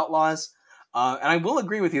versus the Outlaws, and I will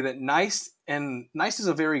agree with you that Nice is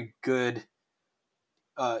a very good.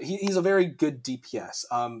 He's a very good DPS.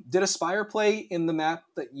 Did Aspire play in the map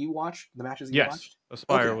that you watched? The matches that you watched?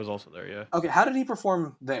 Aspire was also there. Yeah. Okay, how did he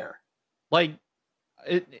perform there? Like,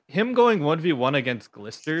 him going 1v1 against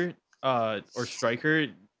Glister, or Striker,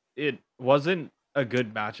 it wasn't a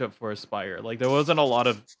good matchup for Aspire. Like, there wasn't a lot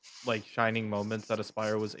of like shining moments that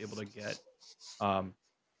Aspire was able to get.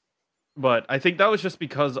 But I think that was just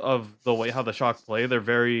because of the way how the Shock play. They're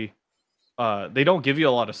very they don't give you a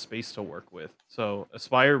lot of space to work with. So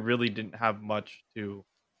Aspire really did not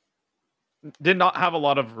have a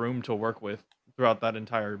lot of room to work with throughout the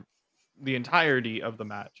entirety of the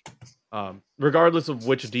match. Regardless of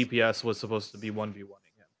which DPS was supposed to be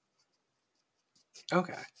 1v1ing him.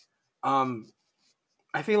 Okay.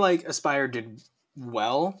 I feel like Aspire did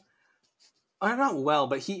well. Not well,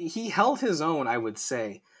 but he held his own, I would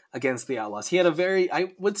say, against the Outlaws. He had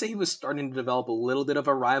I would say he was starting to develop a little bit of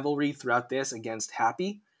a rivalry throughout this against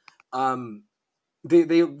Happy.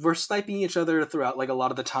 They were sniping each other throughout, like a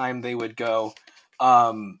lot of the time they would go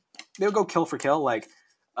kill for kill. Like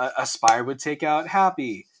Aspire would take out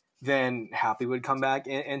Happy, then Happy would come back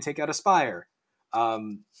and take out Aspire.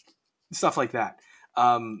 Stuff like that.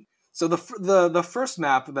 So the first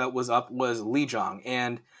map that was up was Lijiang,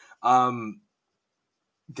 and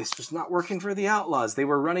this was not working for the Outlaws. They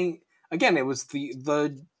were running again. It was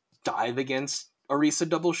the dive against Orisa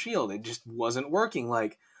double shield. It just wasn't working.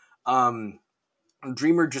 Like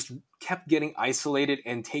Dreamer just kept getting isolated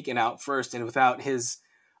and taken out first, and without his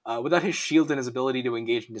shield and his ability to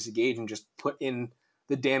engage and disengage and just put in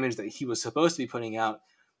the damage that he was supposed to be putting out,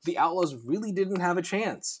 the Outlaws really didn't have a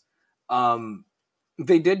chance.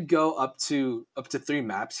 They did go up to 3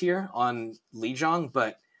 maps here on Lijiang,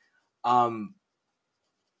 but I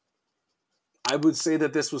would say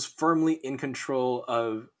that this was firmly in control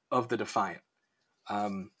of the Defiant.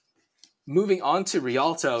 Moving on to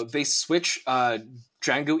Rialto, they switch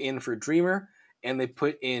Django in for Dreamer, and they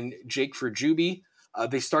put in Jake for Juby.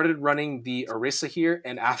 They started running the Orisa here,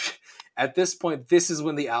 and At this point, this is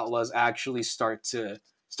when the Outlaws actually start to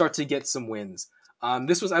get some wins. I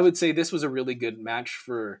would say, this was a really good match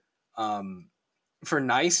for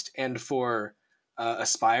Neist and for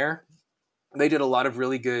Aspire. They did a lot of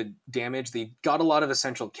really good damage. They got a lot of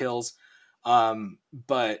essential kills,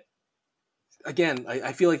 but again,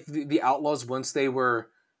 I feel like the Outlaws, once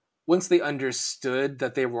they understood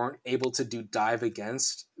that they weren't able to do dive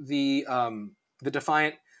against the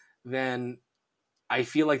Defiant, then I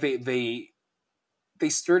feel like they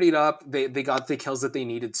sturdied up. They got the kills that they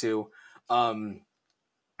needed to.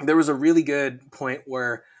 There was a really good point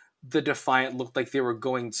where the Defiant looked like they were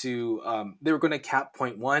going to cap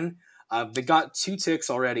point one. They got 2 ticks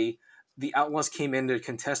already. The Outlaws came in to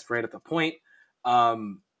contest right at the point.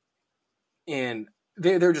 And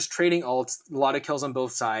they're just trading ults, a lot of kills on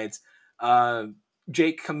both sides.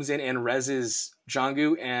 Jake comes in and reses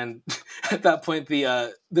Jangu, and at that point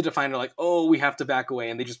the Defiant are like, oh, we have to back away,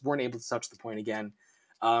 and they just weren't able to touch the point again.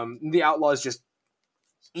 The Outlaws just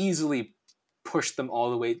easily pushed them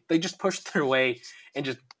all the way. They just pushed their way and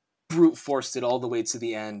just brute forced it all the way to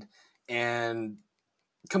the end. And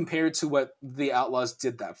compared to what the Outlaws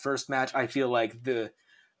did that first match, I feel like the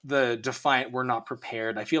Defiant were not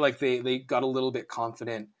prepared. I feel like they got a little bit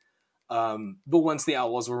confident. But once the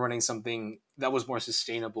Outlaws were running something that was more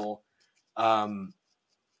sustainable, the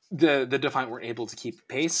Defiant weren't able to keep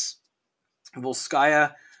pace.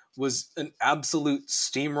 Volskaya was an absolute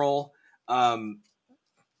steamroll.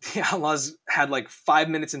 The Outlaws had like 5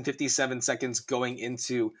 minutes and 57 seconds going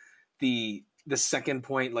into the second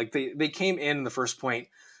point. Like they came in the first point,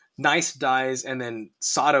 Neist dies, and then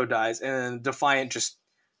Sato dies, and then Defiant just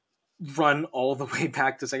run all the way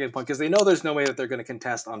back to second point because they know there's no way that they're going to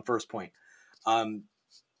contest on first point. And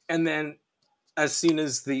then as soon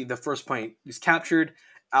as the first point is captured,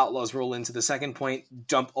 Outlaws roll into the second point,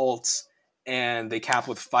 jump ults, and they cap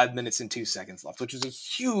with 5 minutes and 2 seconds left, which is a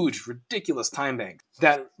huge, ridiculous time bank.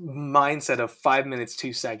 That mindset of 5 minutes,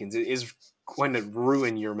 2 seconds is going to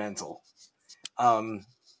ruin your mental. And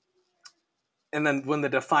then when the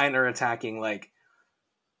Defiant are attacking, like,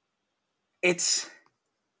 it's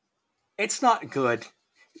not good.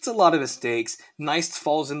 It's a lot of mistakes. Neist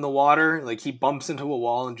falls in the water, like he bumps into a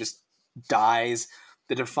wall and just dies.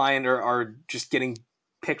 The Defiant are just getting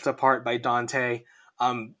picked apart by Dante.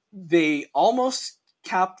 They almost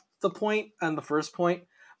capped the point on the first point,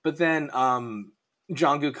 but then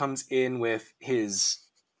Jangu comes in with his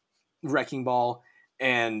wrecking ball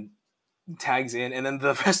and tags in, and then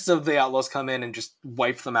the rest of the Outlaws come in and just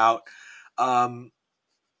wipe them out.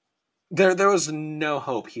 There was no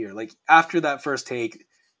hope here. Like, after that first take,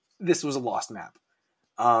 this was a lost map.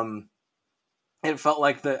 It felt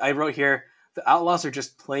like I wrote here, the Outlaws are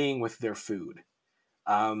just playing with their food.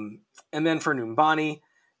 And then for Numbani,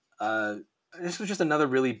 this was just another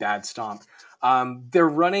really bad stomp. They're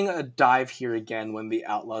running a dive here again when the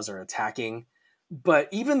Outlaws are attacking. But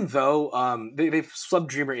even though they sub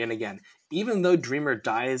Dreamer in again, even though Dreamer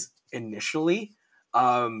dies initially,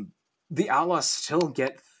 the Outlaws still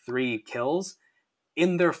get 3 kills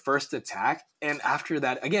in their first attack, and after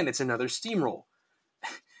that, again, it's another steamroll.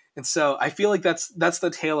 And so I feel like that's the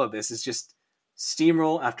tale of this, is just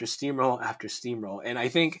steamroll after steamroll after steamroll. And I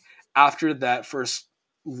think after that first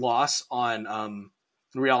loss on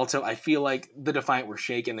Rialto, I feel like the Defiant were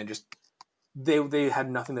shaken and just they had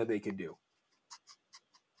nothing that they could do.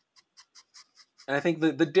 And I think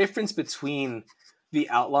the difference between the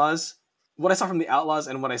Outlaws, what I saw from the Outlaws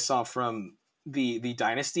and what I saw from the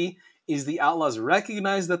Dynasty, is the Outlaws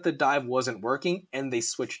recognized that the dive wasn't working and they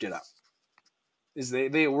switched it up. Is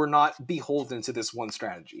they were not beholden to this one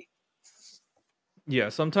strategy. Yeah,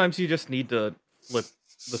 sometimes you just need to flip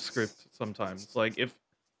the script sometimes. Like, if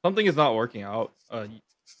something is not working out,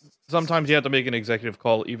 sometimes you have to make an executive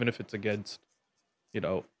call, even if it's against,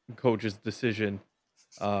 coach's decision.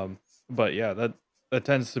 But yeah, that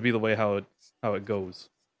tends to be the way how it goes.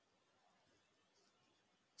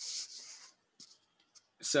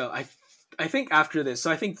 So I think after this,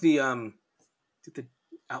 I think did the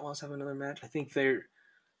Outlaws have another match? I think they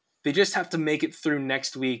just have to make it through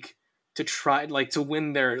next week to try, like, to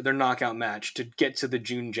win their knockout match to get to the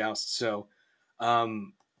June joust. So I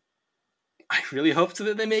really hope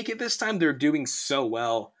that they make it this time. They're doing so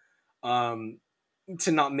well.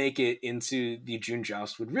 To not make it into the June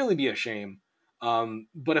joust would really be a shame.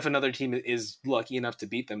 But if another team is lucky enough to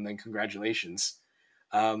beat them, then congratulations.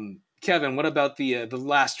 Kevin, what about the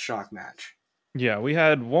last shock match? Yeah, we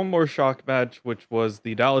had one more shock match, which was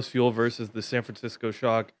the Dallas Fuel versus the San Francisco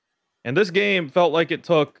Shock, and this game felt like it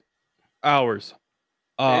took hours.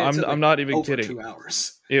 I'm not even over kidding. 2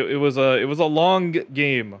 hours. It was a long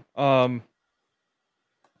game.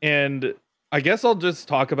 And I guess I'll just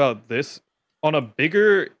talk about this on a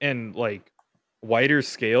bigger and like wider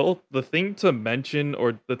scale. The thing to mention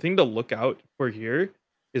or the thing to look out for here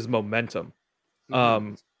is momentum.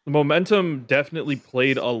 Mm-hmm. The momentum definitely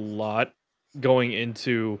played a lot going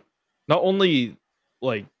into not only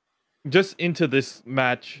like just into this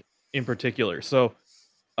match in particular. So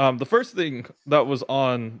the first thing that was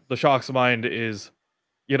on the Shock's mind is,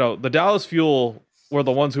 the Dallas Fuel were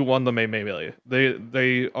the ones who won the May Melee.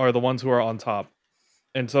 They are the ones who are on top.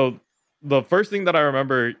 And so the first thing that I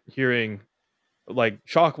remember hearing, like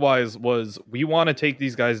shock wise, was we want to take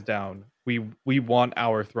these guys down. We want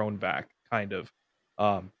our throne back, kind of.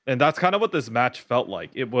 And that's kind of what this match felt like.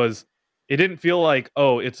 It didn't feel like,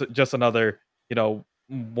 oh, it's just another,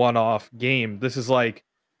 one off game. This is like,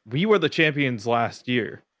 we were the champions last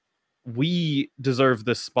year. We deserve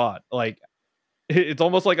this spot. Like, it's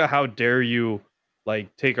almost like a how dare you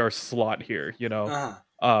like take our slot here,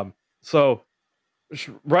 Uh-huh. So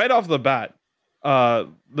right off the bat,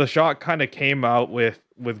 the Shock kind of came out with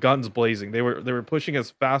guns blazing. They were pushing as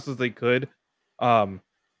fast as they could. Um,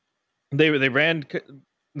 they ran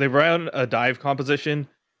a dive composition,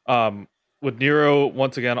 with Nero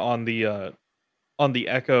once again on the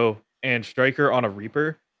Echo and Striker on a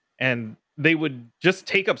Reaper, and they would just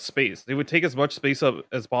take up space. They would take as much space up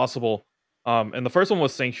as possible. And the first one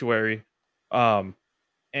was Sanctuary, um,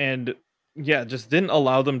 and yeah, just didn't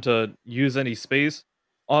allow them to use any space.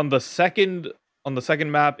 On the second on the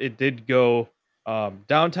second map, it did go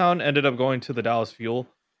downtown. Ended up going to the Dallas Fuel.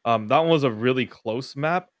 That one was a really close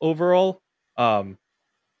map overall. Um,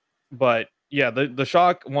 but yeah, the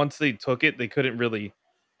Shock, once they took it, they couldn't really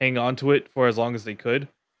hang on to it for as long as they could.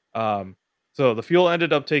 Um, so the Fuel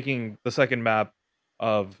ended up taking the second map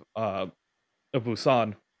of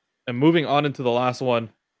Busan, and moving on into the last one,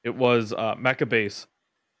 it was Mecha Base.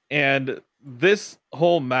 And this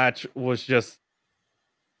whole match was just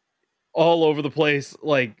all over the place.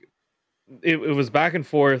 Like it was back and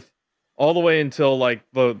forth all the way until like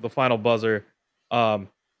the final buzzer, um,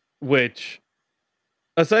 which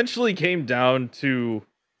essentially came down to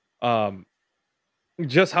um,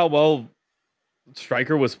 just how well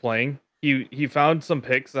Striker was playing. He found some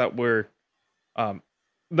picks that were um,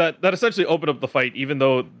 that essentially opened up the fight, even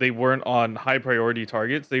though they weren't on high priority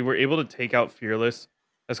targets. They were able to take out Fearless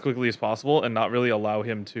as quickly as possible and not really allow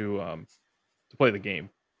him to play the game.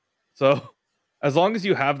 So as long as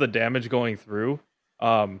you have the damage going through,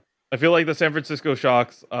 I feel like the San Francisco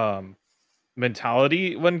Shocks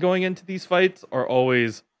mentality when going into these fights are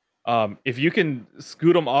always, if you can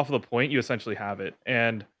scoot them off the point, you essentially have it.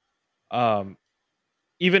 And um,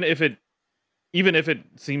 even if it even if it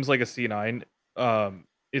seems like a C9,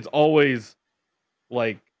 it's always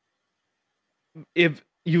like, if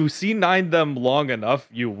you C9 them long enough,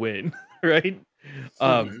 you win, right?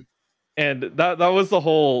 Um, Mm-hmm. and that was the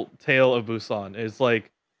whole tale of Busan. Is like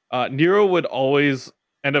Nero would always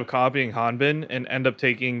end up copying Hanbin and end up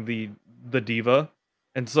taking the diva,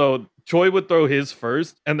 and so Choi would throw his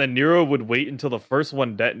first, and then Nero would wait until the first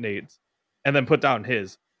one detonates, and then put down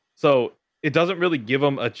his. So it doesn't really give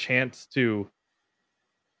them a chance to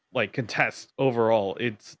like contest overall.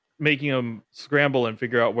 It's making them scramble and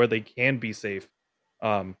figure out where they can be safe.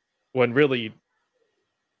 Um, when really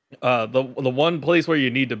the one place where you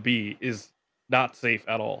need to be is not safe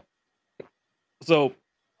at all. So,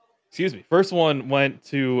 excuse me. First one went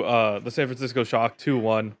to the San Francisco Shock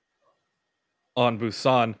 2-1 on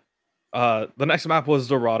Busan. The next map was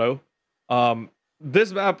Dorado.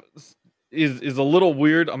 This map is a little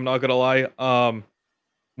weird. I'm not gonna lie.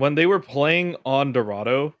 When they were playing on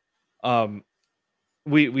Dorado, um,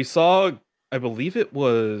 we saw, I believe it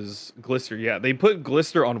was Glister. Yeah, they put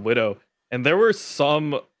Glister on Widow, and there were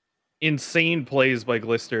some insane plays by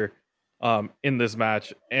Glister in this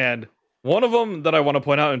match. And one of them that I want to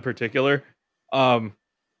point out in particular, um,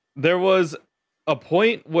 there was a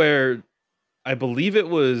point where I believe it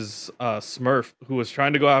was Smurf who was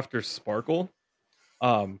trying to go after Sparkle,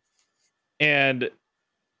 um, and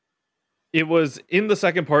it was in the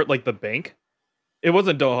second part, like the bank. It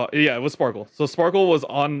wasn't Doha. Yeah, it was Sparkle. So Sparkle was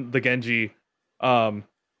on the Genji, um,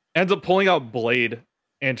 ends up pulling out Blade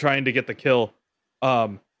and trying to get the kill.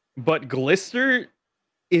 But Glister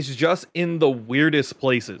is just in the weirdest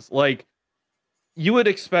places. Like, you would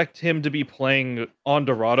expect him to be playing on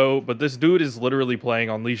Dorado, but this dude is literally playing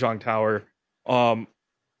on Lijiang Tower. Um,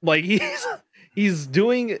 like he's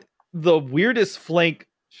doing the weirdest flank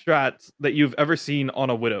strats that you've ever seen on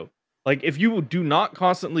a Widow. Like, if you do not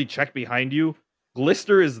constantly check behind you,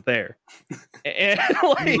 Glister is there. And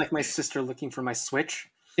You mean like, like my sister looking for my Switch?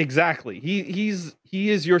 exactly. He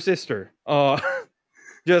is your sister.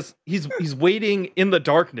 just he's waiting in the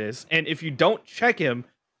darkness, and if you don't check him,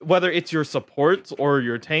 whether it's your supports or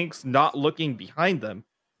your tanks not looking behind them,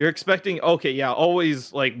 you're expecting, okay, yeah,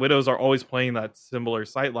 always like Widows are always playing that similar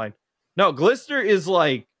sightline. No, Glister is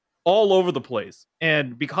like all over the place,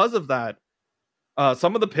 and because of that,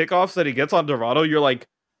 some of the pickoffs that he gets on Dorado, you're like,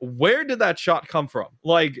 where did that shot come from?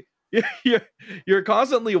 Like you're you're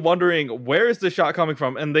constantly wondering where is the shot coming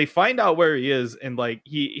from, and they find out where he is, and like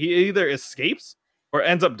he either escapes or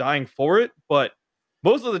ends up dying for it. But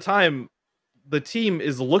most of the time, the team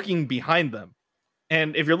is looking behind them,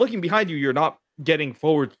 and if you're looking behind you, you're not getting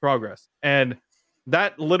forward progress, and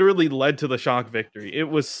that literally led to the shock victory. It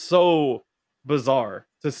was so bizarre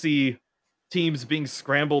to see teams being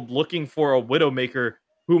scrambled looking for a Widowmaker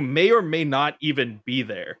who may or may not even be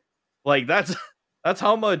there. Like that's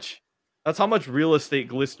how much that's how much real estate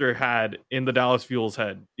Glister had in the Dallas Fuel's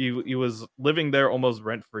head. He was living there almost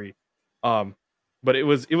rent free. Um, but it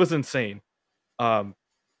was insane. Um,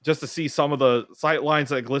 just to see some of the sight lines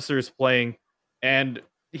that Glister is playing, and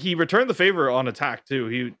he returned the favor on attack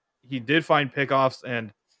too. He did find pickoffs,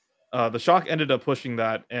 and the shock ended up pushing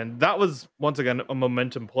that, and that was once again a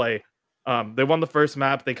momentum play. They won the first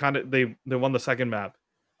map. They won the second map.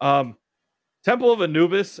 Um, Temple of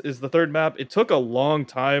Anubis is the third map. It took a long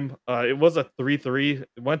time. It was a 3-3. It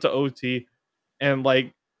went to OT, and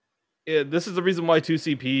like this is the reason why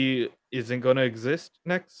 2CP isn't going to exist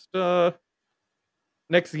next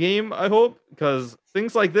game, I hope, because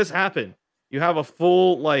things like this happen. You have a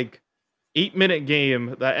full like 8-minute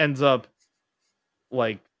game that ends up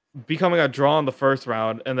like becoming a draw in the first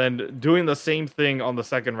round, and then doing the same thing on the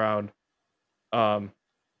second round. Um,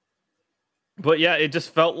 but yeah, it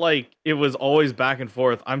just felt like it was always back and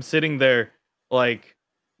forth. I'm sitting there like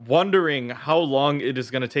wondering how long it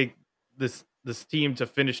is going to take this team to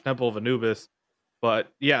finish Temple of Anubis.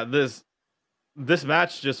 But yeah, this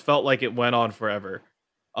match just felt like it went on forever.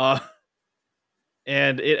 Uh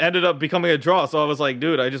and it ended up becoming a draw. So I was like,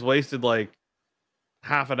 dude, I just wasted like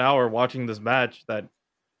half an hour watching this match that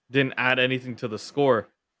didn't add anything to the score.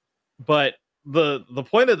 But the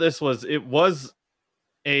point of this was it was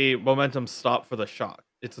a momentum stop for the shock.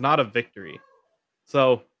 It's not a victory.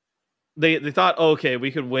 So they thought, oh, okay,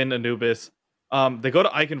 we could win Anubis. They go to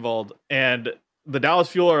Eichenwald, and the Dallas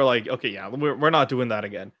Fuel are like, okay, yeah, we're not doing that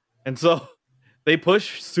again. And so they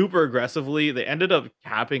push super aggressively. They ended up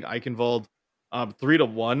capping Eichenwald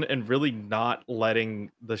 3-1 and really not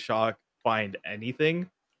letting the shock find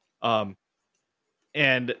anything. Um,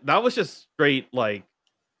 and that was just straight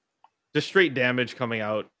damage coming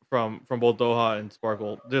out from both Doha and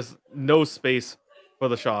Sparkle. Just no space for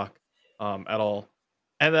the shock at all.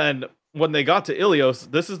 And then when they got to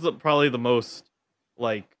Ilios, this is probably the most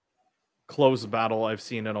like close battle I've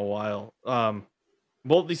seen in a while.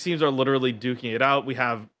 Both these teams are literally duking it out. We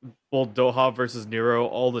have both Doha versus Nero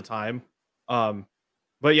all the time.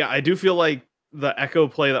 But yeah, I do feel like the echo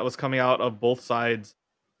play that was coming out of both sides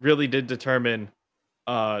really did determine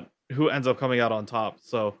who ends up coming out on top.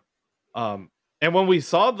 So and when we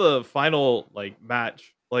saw the final like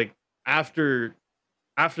match, like after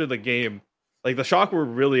the game, like the Shock were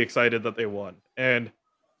really excited that they won. And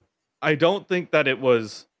I don't think that it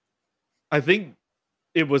was I think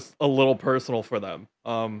it was a little personal for them.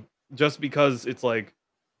 Just because it's like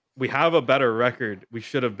we have a better record, we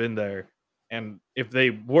should have been there. And if they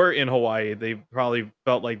were in Hawaii, they probably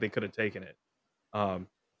felt like they could have taken it.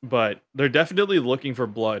 But they're definitely looking for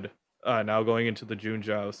blood now going into the June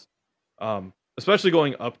joust. Especially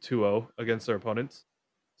going up 2-0 against their opponents.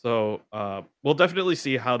 So we'll definitely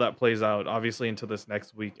see how that plays out, obviously, into this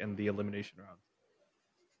next week and the elimination round.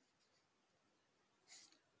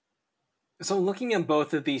 So looking at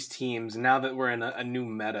both of these teams, now that we're in a new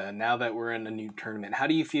meta, now that we're in a new tournament, how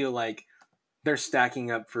do you feel like they're stacking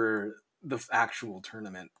up for the actual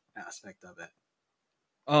tournament aspect of it?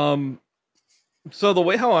 So the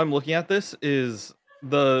way how I'm looking at this is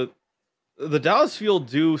the Dallas Fuel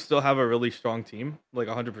do still have a really strong team, like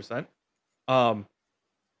 100%.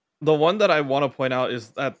 The one that I want to point out is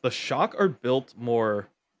that the Shock are built more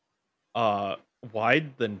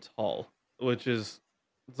wide than tall, which is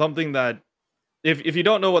something that if you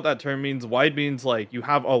don't know what that term means, wide means like you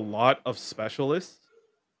have a lot of specialists.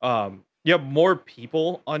 You have more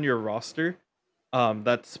people on your roster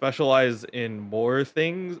that specialize in more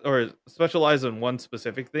things or specialize in one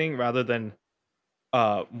specific thing rather than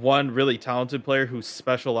one really talented player who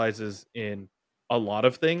specializes in a lot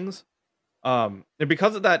of things. And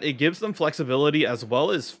because of that, it gives them flexibility as well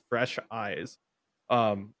as fresh eyes.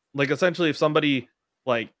 Like essentially, if somebody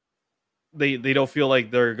like they don't feel like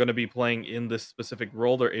they're going to be playing in this specific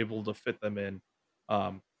role, they're able to fit them in.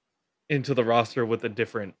 Um, into the roster with a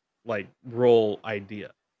different like role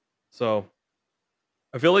idea. So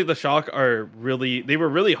I feel like the Shock were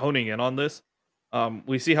really honing in on this.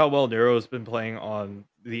 We see how well Nero's been playing on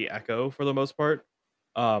the Echo for the most part.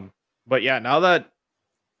 But yeah, now that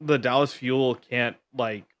the Dallas Fuel can't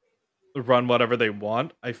like run whatever they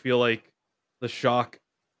want, I feel like the Shock,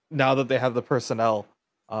 now that they have the personnel,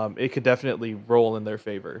 it could definitely roll in their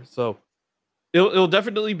favor. So it'll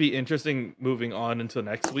definitely be interesting moving on into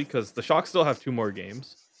next week because the Shock still have 2 more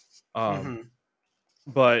games.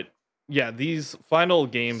 But yeah, these final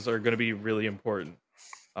games are going to be really important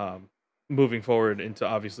moving forward into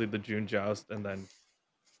obviously the June Joust, and then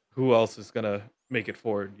who else is going to make it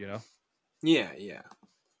forward, you know? Yeah.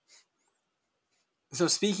 So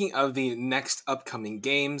speaking of the next upcoming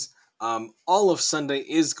games, all of Sunday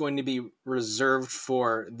is going to be reserved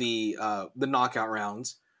for the knockout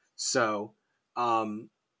rounds. So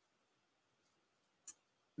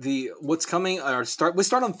what's coming we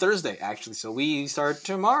start on Thursday actually. So we start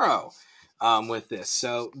tomorrow with this.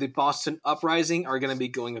 So the Boston Uprising are going to be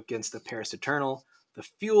going against the Paris Eternal. The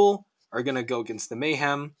Fuel are going to go against the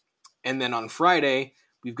Mayhem. And then on Friday,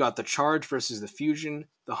 we've got the Charge versus the Fusion,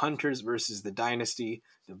 the Hunters versus the Dynasty,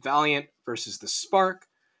 the Valiant versus the Spark.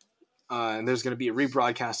 And there's going to be a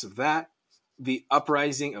rebroadcast of that. The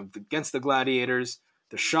Uprising against the Gladiators,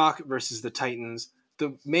 the Shock versus the Titans,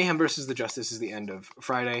 the Mayhem versus the Justice is the end of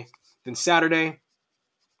Friday. Then Saturday,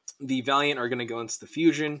 the Valiant are going to go against the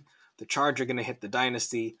Fusion, the Charge are going to hit the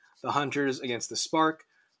Dynasty, the Hunters against the Spark,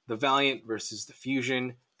 the Valiant versus the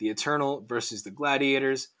Fusion, the Eternal versus the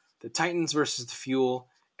Gladiators, the Titans versus the Fuel,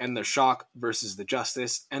 and the Shock versus the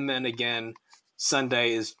Justice. And then again,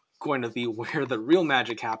 Sunday is going to be where the real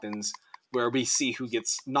magic happens, where we see who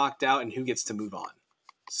gets knocked out and who gets to move on.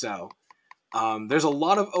 So there's a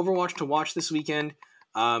lot of Overwatch to watch this weekend.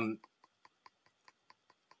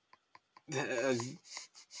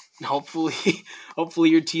 Hopefully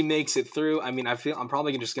your team makes it through. I mean, I'm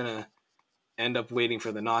probably just gonna end up waiting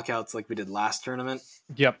for the knockouts like we did last tournament.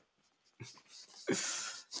 Yep.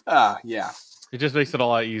 Yeah. It just makes it a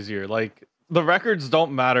lot easier. Like the records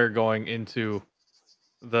don't matter going into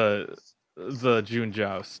the June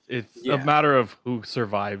Joust. It's a matter of who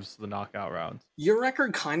survives the knockout rounds. Your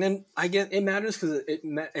record kind of, I guess, it matters because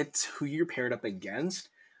it's who you're paired up against.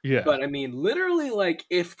 Yeah. But I mean, literally, like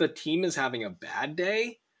if the team is having a bad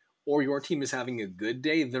day or your team is having a good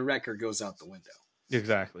day, the record goes out the window.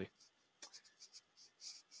 Exactly.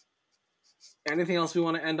 Anything else we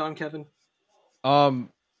want to end on, Kevin?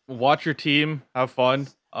 Watch your team, have fun,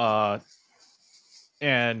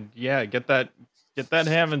 and yeah, get that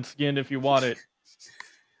Hammond skin if you want it.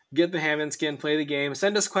 Get the Hammond skin, play the game.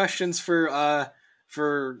 Send us questions for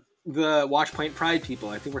the Watchpoint Pride people.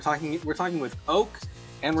 I think we're talking with Oak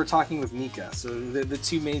and we're talking with Mika. So the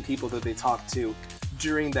 2 main people that they talk to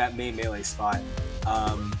during that May Melee spot.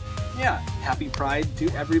 Yeah, happy Pride to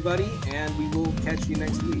everybody, and we will catch you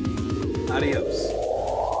next week. Adios.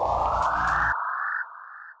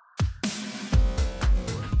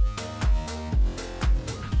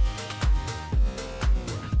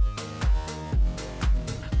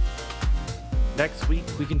 Next week,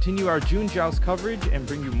 we continue our June Joust coverage and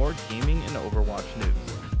bring you more gaming and Overwatch news.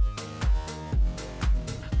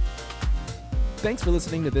 Thanks for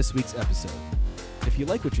listening to this week's episode. If you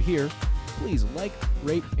like what you hear, please like,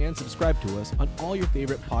 rate, and subscribe to us on all your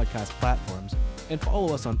favorite podcast platforms, and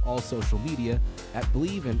follow us on all social media at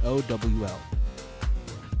Believe in OWL.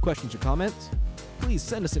 Questions or comments? Please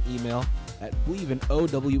send us an email at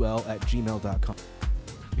believeinowl@gmail.com.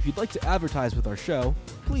 If you'd like to advertise with our show,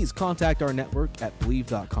 please contact our network at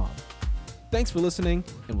Believe.com. Thanks for listening,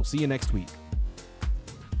 and we'll see you next week.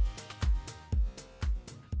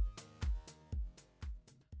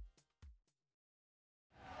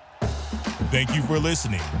 Thank you for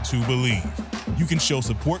listening to Believe. You can show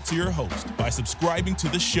support to your host by subscribing to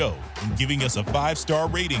the show and giving us a 5-star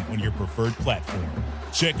rating on your preferred platform.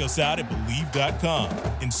 Check us out at Believe.com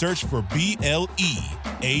and search for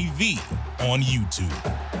BLEAV on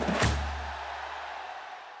YouTube.